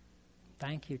 Lord.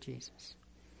 Thank you, Jesus.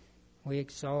 We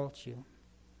exalt you.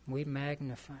 We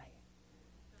magnify you.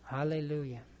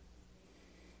 Hallelujah.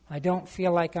 I don't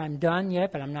feel like I'm done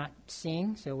yet, but I'm not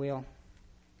seeing, so we'll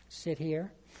sit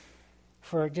here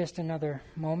for just another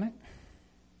moment.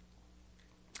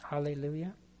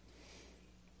 Hallelujah.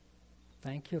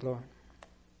 Thank you, Lord.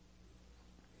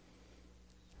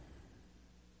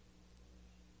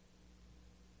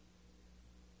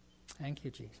 Thank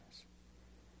you, Jesus.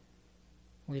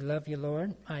 We love you,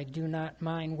 Lord. I do not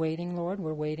mind waiting, Lord.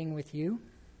 We're waiting with you.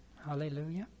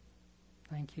 Hallelujah.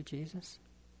 Thank you, Jesus.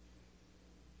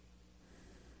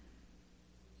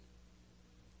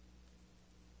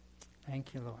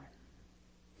 Thank you, Lord.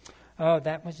 Oh,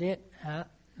 that was it. The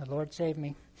Lord saved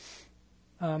me.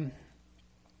 Let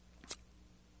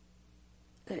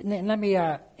me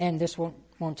end. This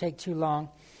won't take too long.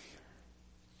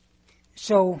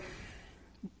 So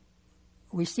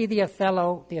we see the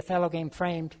Othello game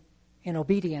framed in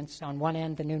obedience. On one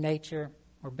end, the new nature.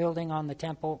 We're building on the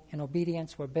temple. In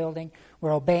obedience, we're building.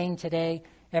 We're obeying today.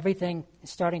 Everything is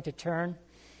starting to turn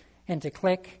and to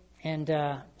click. And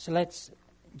so let's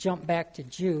jump back to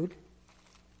Jude.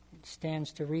 It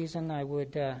stands to reason I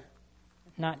would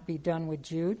not be done with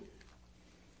Jude.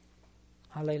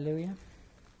 Hallelujah.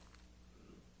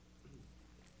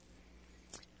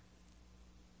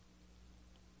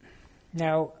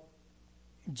 Now,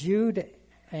 Jude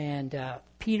and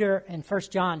Peter and 1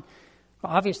 John,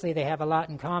 obviously they have a lot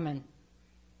in common.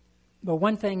 But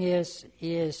one thing is,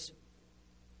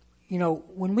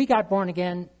 when we got born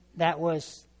again, that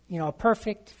was, a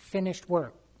perfect, finished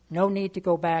work. No need to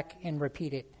go back and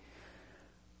repeat it.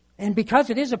 And because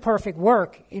it is a perfect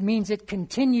work, it means it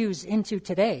continues into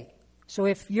today. So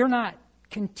if you're not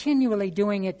continually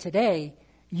doing it today,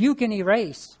 you can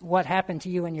erase what happened to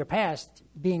you in your past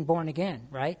being born again,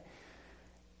 right?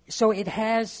 So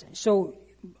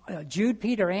Jude,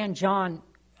 Peter, and John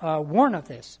warn of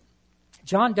this.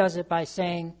 John does it by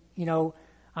saying,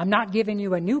 I'm not giving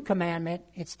you a new commandment.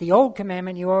 It's the old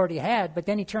commandment you already had. But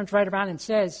then he turns right around and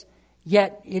says,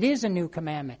 yet it is a new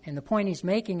commandment. And the point he's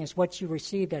making is what you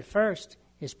received at first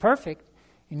is perfect,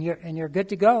 and you're good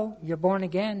to go. You're born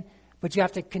again. But you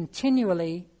have to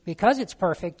continually, because it's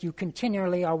perfect, you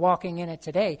continually are walking in it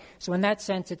today. So in that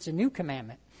sense, it's a new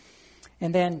commandment.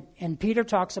 And Peter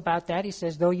talks about that. He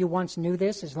says, though you once knew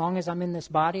this, as long as I'm in this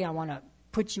body, I want to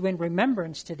put you in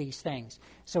remembrance to these things.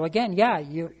 So again,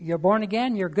 you're born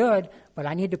again, you're good, but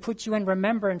I need to put you in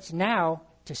remembrance now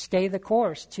to stay the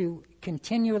course, to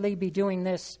continually be doing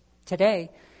this today.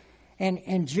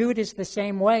 And Jude is the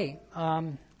same way.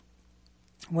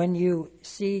 When you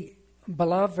see,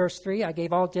 beloved, verse 3, I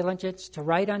gave all diligence to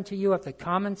write unto you of the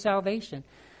common salvation.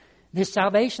 This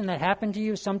salvation that happened to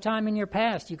you sometime in your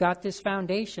past, you got this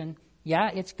foundation. Yeah,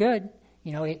 it's good.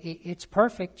 It's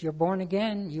perfect. You're born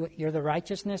again. You're the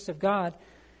righteousness of God.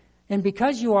 And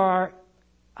because you are,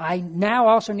 I now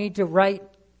also need to write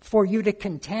for you to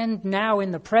contend now in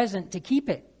the present to keep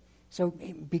it. So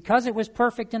because it was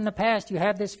perfect in the past, you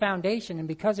have this foundation. And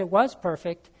because it was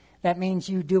perfect, that means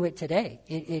you do it today.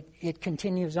 It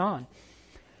continues on.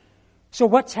 So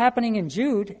what's happening in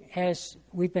Jude, as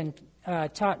we've been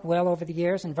taught well over the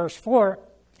years in verse 4,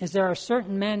 is there are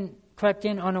certain men crept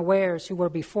in unawares who were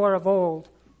before of old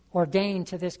ordained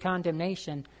to this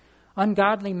condemnation,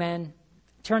 ungodly men,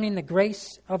 turning the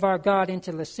grace of our God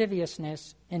into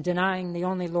lasciviousness and denying the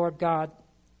only Lord God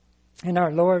and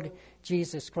our Lord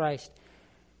Jesus Christ.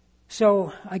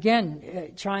 So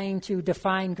trying to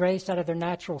define grace out of their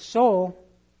natural soul,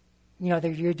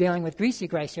 you're dealing with greasy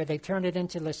grace here. They've turned it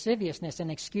into lasciviousness, an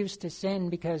excuse to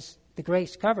sin because the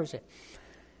grace covers it.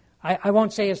 I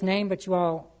won't say his name, but you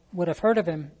all would have heard of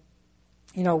him.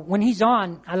 When he's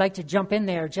on, I like to jump in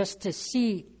there just to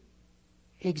see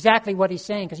exactly what he's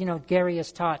saying, because, Gary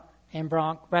has taught in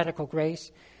Bronx Radical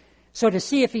Grace. So to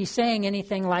see if he's saying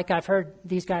anything like I've heard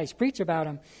these guys preach about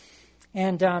him.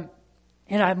 And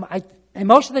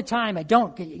most of the time I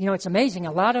don't. It's amazing.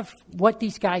 A lot of what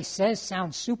these guys says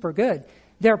sounds super good.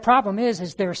 Their problem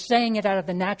is they're saying it out of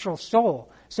the natural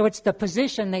soul. So it's the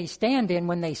position they stand in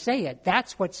when they say it.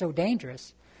 That's what's so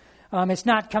dangerous. It's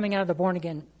not coming out of the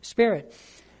born-again spirit.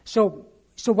 So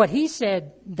what he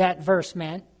said that verse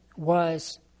meant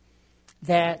was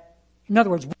that, in other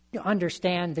words, we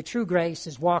understand the true grace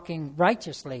is walking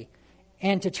righteously.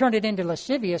 And to turn it into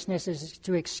lasciviousness is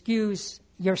to excuse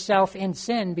yourself in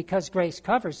sin because grace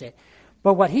covers it.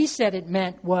 But what he said it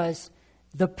meant was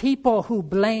the people who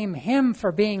blame him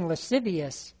for being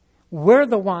lascivious, we're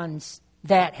the ones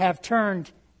that have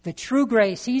turned the true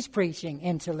grace he's preaching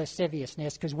into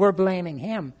lasciviousness because we're blaming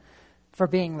him for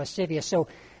being lascivious.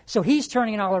 So he's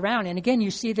turning it all around. And again, you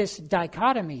see this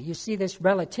dichotomy. You see this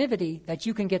relativity that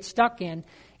you can get stuck in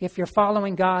if you're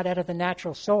following God out of the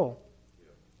natural soul.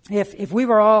 If we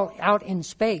were all out in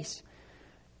space,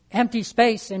 empty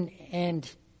space, and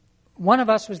one of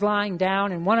us was lying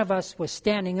down and one of us was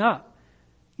standing up,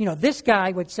 this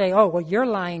guy would say, oh, well, you're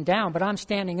lying down, but I'm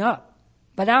standing up.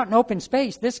 But out in open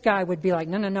space, this guy would be like,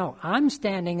 no, I'm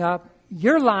standing up,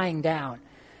 you're lying down.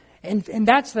 And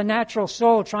that's the natural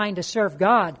soul trying to serve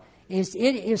God, is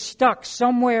it is stuck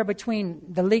somewhere between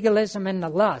the legalism and the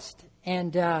lust.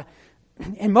 And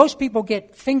most people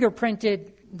get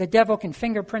fingerprinted, the devil can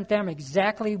fingerprint them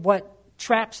exactly what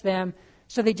traps them,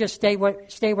 so they just stay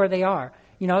where they are.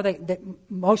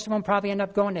 Most of them probably end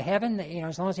up going to heaven,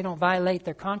 as long as they don't violate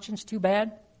their conscience too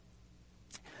bad.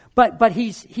 But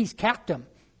he's capped them.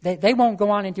 They won't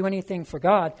go on and do anything for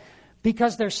God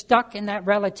because they're stuck in that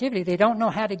relativity. They don't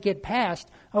know how to get past,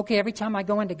 okay, every time I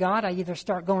go into God, I either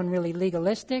start going really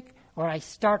legalistic or I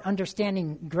start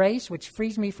understanding grace, which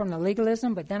frees me from the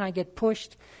legalism, but then I get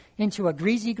pushed into a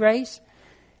greasy grace.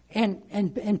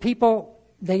 And people,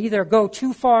 they either go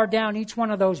too far down each one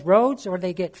of those roads or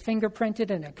they get fingerprinted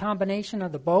in a combination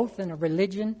of the both in a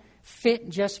religion fit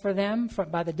just for them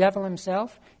by the devil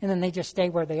himself, and then they just stay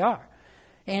where they are.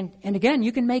 And again,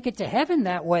 you can make it to heaven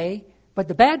that way, but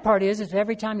the bad part is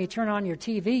every time you turn on your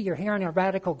TV, you're hearing a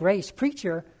radical grace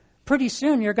preacher, pretty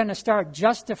soon you're going to start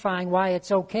justifying why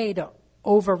it's okay to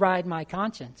override my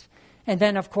conscience. And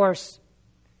then, of course,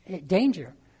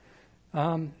 danger.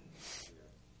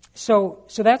 So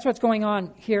that's what's going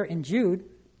on here in Jude.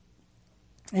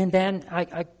 And then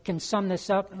I can sum this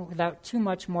up without too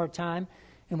much more time.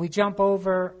 And we jump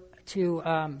over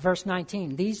verse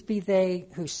 19. These be they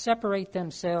who separate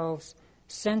themselves,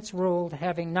 sense-ruled,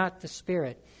 having not the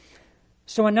Spirit.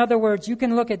 So in other words, you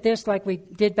can look at this like we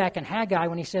did back in Haggai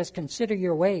when he says, consider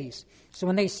your ways. So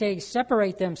when they say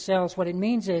separate themselves, what it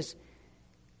means is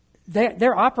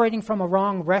they're operating from a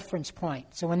wrong reference point.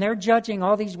 So when they're judging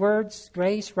all these words,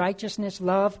 grace, righteousness,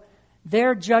 love,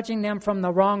 they're judging them from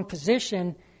the wrong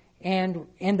position, and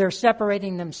they're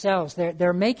separating themselves.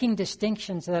 They're making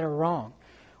distinctions that are wrong.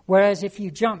 Whereas if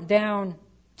you jump down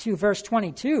to verse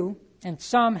 22, and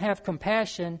some have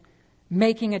compassion,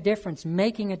 making a difference,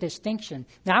 making a distinction.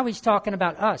 Now he's talking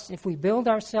about us. If we build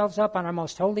ourselves up on our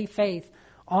most holy faith,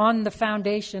 on the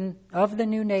foundation of the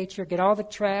new nature, get all the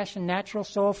trash and natural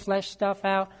soul, flesh stuff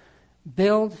out,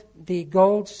 build the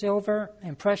gold, silver,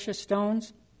 and precious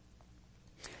stones,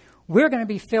 we're going to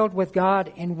be filled with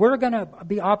God, and we're going to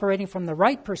be operating from the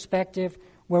right perspective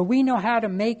where we know how to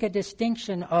make a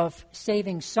distinction of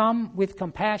saving some with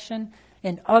compassion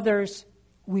and others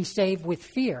we save with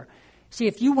fear. See,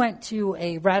 if you went to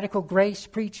a radical grace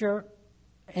preacher,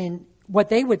 and what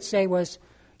they would say was,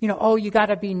 oh, you got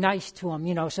to be nice to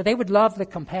them, so they would love the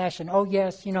compassion. Oh,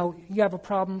 yes, you have a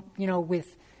problem,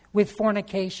 with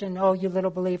fornication. Oh, you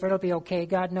little believer, it'll be okay.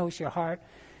 God knows your heart.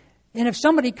 And if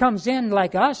somebody comes in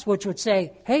like us, which would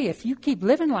say, hey, if you keep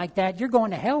living like that, you're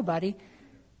going to hell, buddy.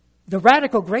 The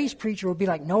radical grace preacher would be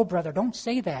like, no, brother, don't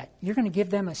say that. You're going to give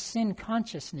them a sin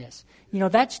consciousness.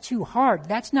 That's too hard.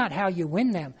 That's not how you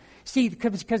win them. See,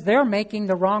 because they're making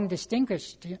the wrong distinction.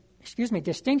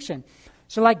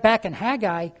 So like back in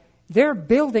Haggai, they're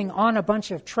building on a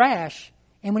bunch of trash.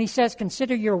 And when he says,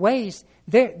 consider your ways,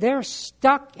 they're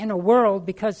stuck in a world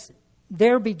because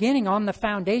they're beginning on the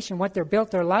foundation. What they're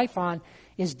built their life on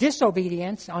is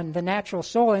disobedience on the natural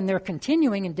soul, and they're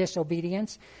continuing in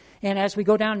disobedience. And as we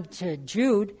go down to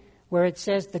Jude, where it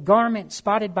says the garment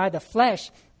spotted by the flesh,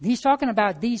 he's talking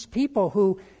about these people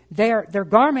who their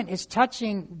garment is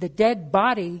touching the dead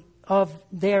body of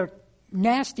their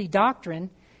nasty doctrine,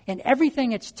 and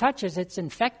everything it touches, it's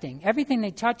infecting. Everything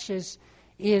they touch is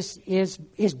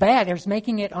bad. It's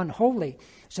making it unholy.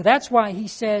 So that's why he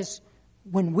says,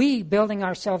 when we, building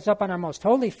ourselves up on our most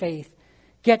holy faith,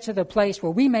 get to the place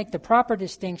where we make the proper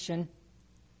distinction,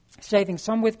 saving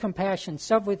some with compassion,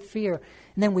 some with fear,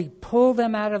 and then we pull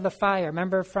them out of the fire.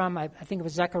 Remember from, I think it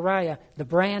was Zechariah, the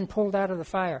brand pulled out of the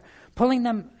fire. Pulling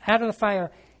them out of the fire,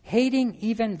 hating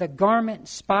even the garment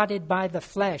spotted by the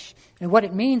flesh. And what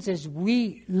it means is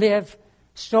we live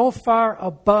so far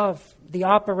above the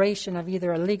operation of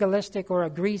either a legalistic or a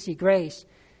greasy grace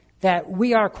that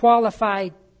we are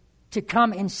qualified to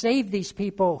come and save these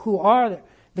people who are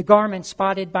the garment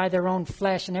spotted by their own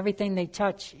flesh, and everything they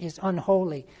touch is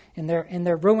unholy, and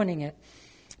they're ruining it.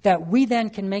 That we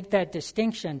then can make that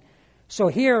distinction. So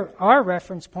here, our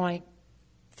reference point,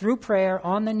 through prayer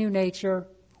on the new nature,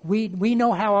 we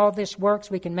know how all this works.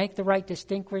 We can make the right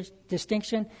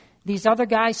distinction. These other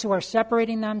guys who are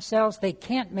separating themselves, they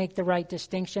can't make the right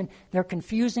distinction. They're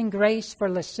confusing grace for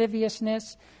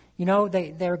lasciviousness.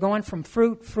 They're going from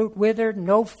fruit withered,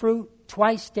 no fruit,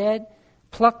 twice dead,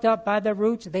 plucked up by the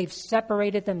roots. They've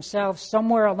separated themselves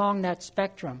somewhere along that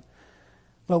spectrum.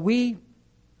 But we,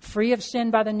 free of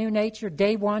sin by the new nature,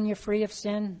 day one, you're free of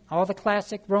sin, all the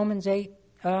classic Romans 8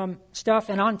 stuff.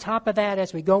 And on top of that,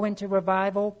 as we go into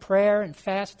revival, prayer and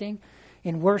fasting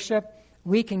and worship,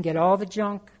 we can get all the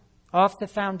junk off the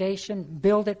foundation,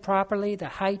 build it properly, the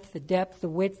height, the depth, the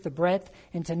width, the breadth,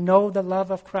 and to know the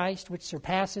love of Christ, which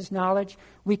surpasses knowledge.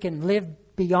 We can live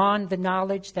beyond the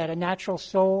knowledge that a natural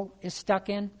soul is stuck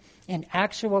in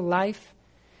actual life.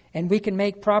 And we can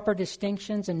make proper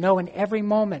distinctions and know in every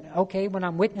moment, okay, when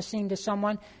I'm witnessing to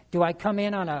someone, do I come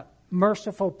in on a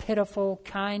merciful, pitiful,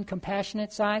 kind,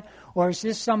 compassionate side? Or is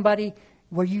this somebody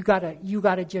where you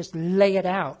gotta just lay it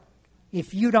out?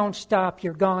 If you don't stop,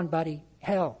 you're gone, buddy.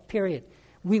 Hell, period.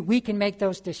 We can make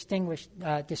those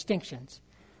distinctions.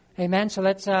 Amen. So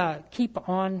let's keep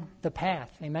on the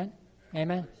path. Amen.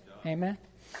 Amen. Amen.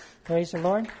 Praise the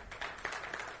Lord.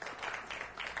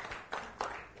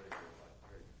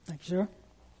 Thank you, sir.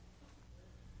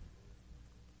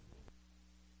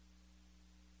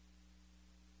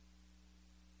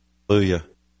 Hallelujah.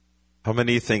 How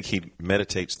many of you think he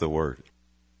meditates the word?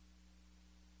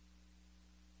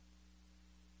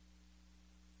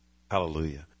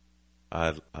 Hallelujah.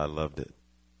 I loved it.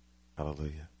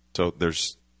 Hallelujah. So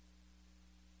there's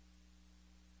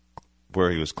where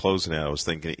he was closing out, I was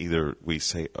thinking either we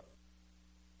say,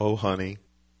 oh, honey,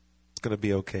 it's going to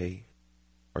be okay,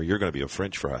 or you're going to be a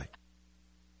French fry.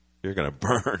 You're going to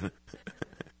burn.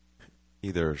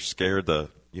 Either scare the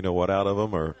you-know-what out of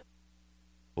them or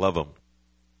love them.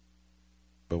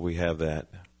 But we have that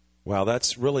Wow,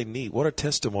 that's really neat. What a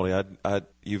testimony.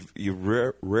 You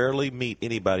rarely meet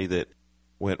anybody that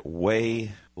went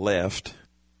way left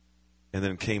and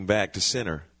then came back to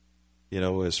center,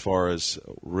 as far as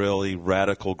really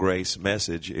radical grace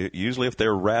message. Usually if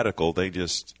they're radical,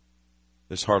 there's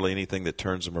hardly anything that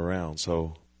turns them around.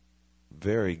 So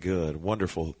very good.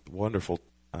 Wonderful, wonderful.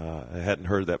 I hadn't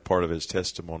heard that part of his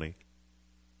testimony,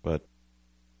 but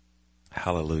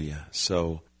hallelujah.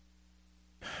 So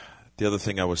the other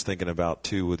thing I was thinking about,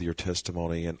 too, with your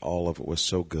testimony, and all of it was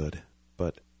so good,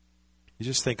 but you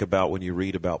just think about when you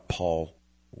read about Paul,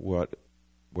 where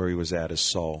he was at as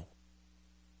Saul.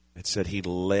 It said he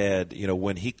led,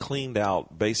 when he cleaned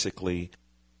out basically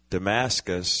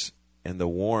Damascus, and the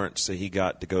warrants that he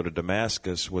got to go to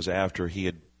Damascus was after he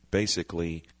had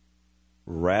basically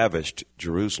ravished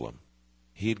Jerusalem.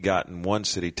 He'd gotten one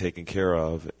city taken care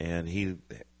of, and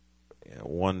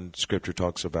one scripture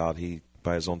talks about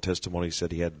by his own testimony, he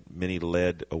said he had many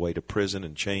led away to prison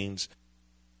and chains,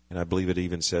 and I believe it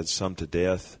even said some to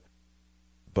death.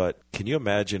 But can you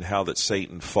imagine how that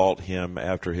Satan fought him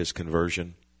after his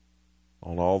conversion?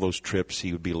 On all those trips,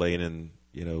 he would be laying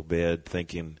in bed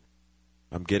thinking,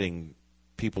 I'm getting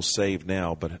people saved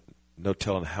now, but no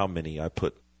telling how many I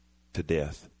put to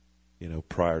death,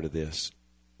 prior to this.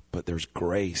 But there's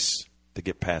grace to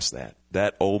get past that.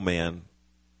 That old man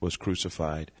was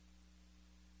crucified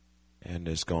and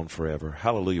is gone forever.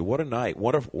 Hallelujah. What a night.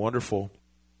 What a wonderful.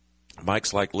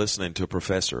 Mike's like listening to a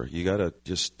professor. You got to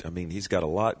he's got a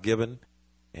lot given,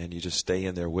 and you just stay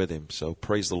in there with him. So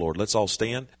praise the Lord. Let's all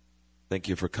stand. Thank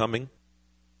you for coming.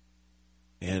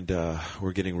 And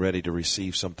we're getting ready to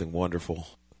receive something wonderful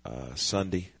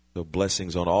Sunday. So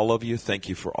blessings on all of you. Thank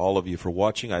you for all of you for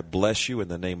watching. I bless you in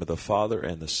the name of the Father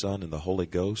and the Son and the Holy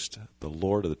Ghost, the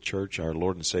Lord of the church, our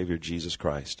Lord and Savior, Jesus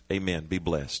Christ. Amen. Be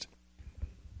blessed.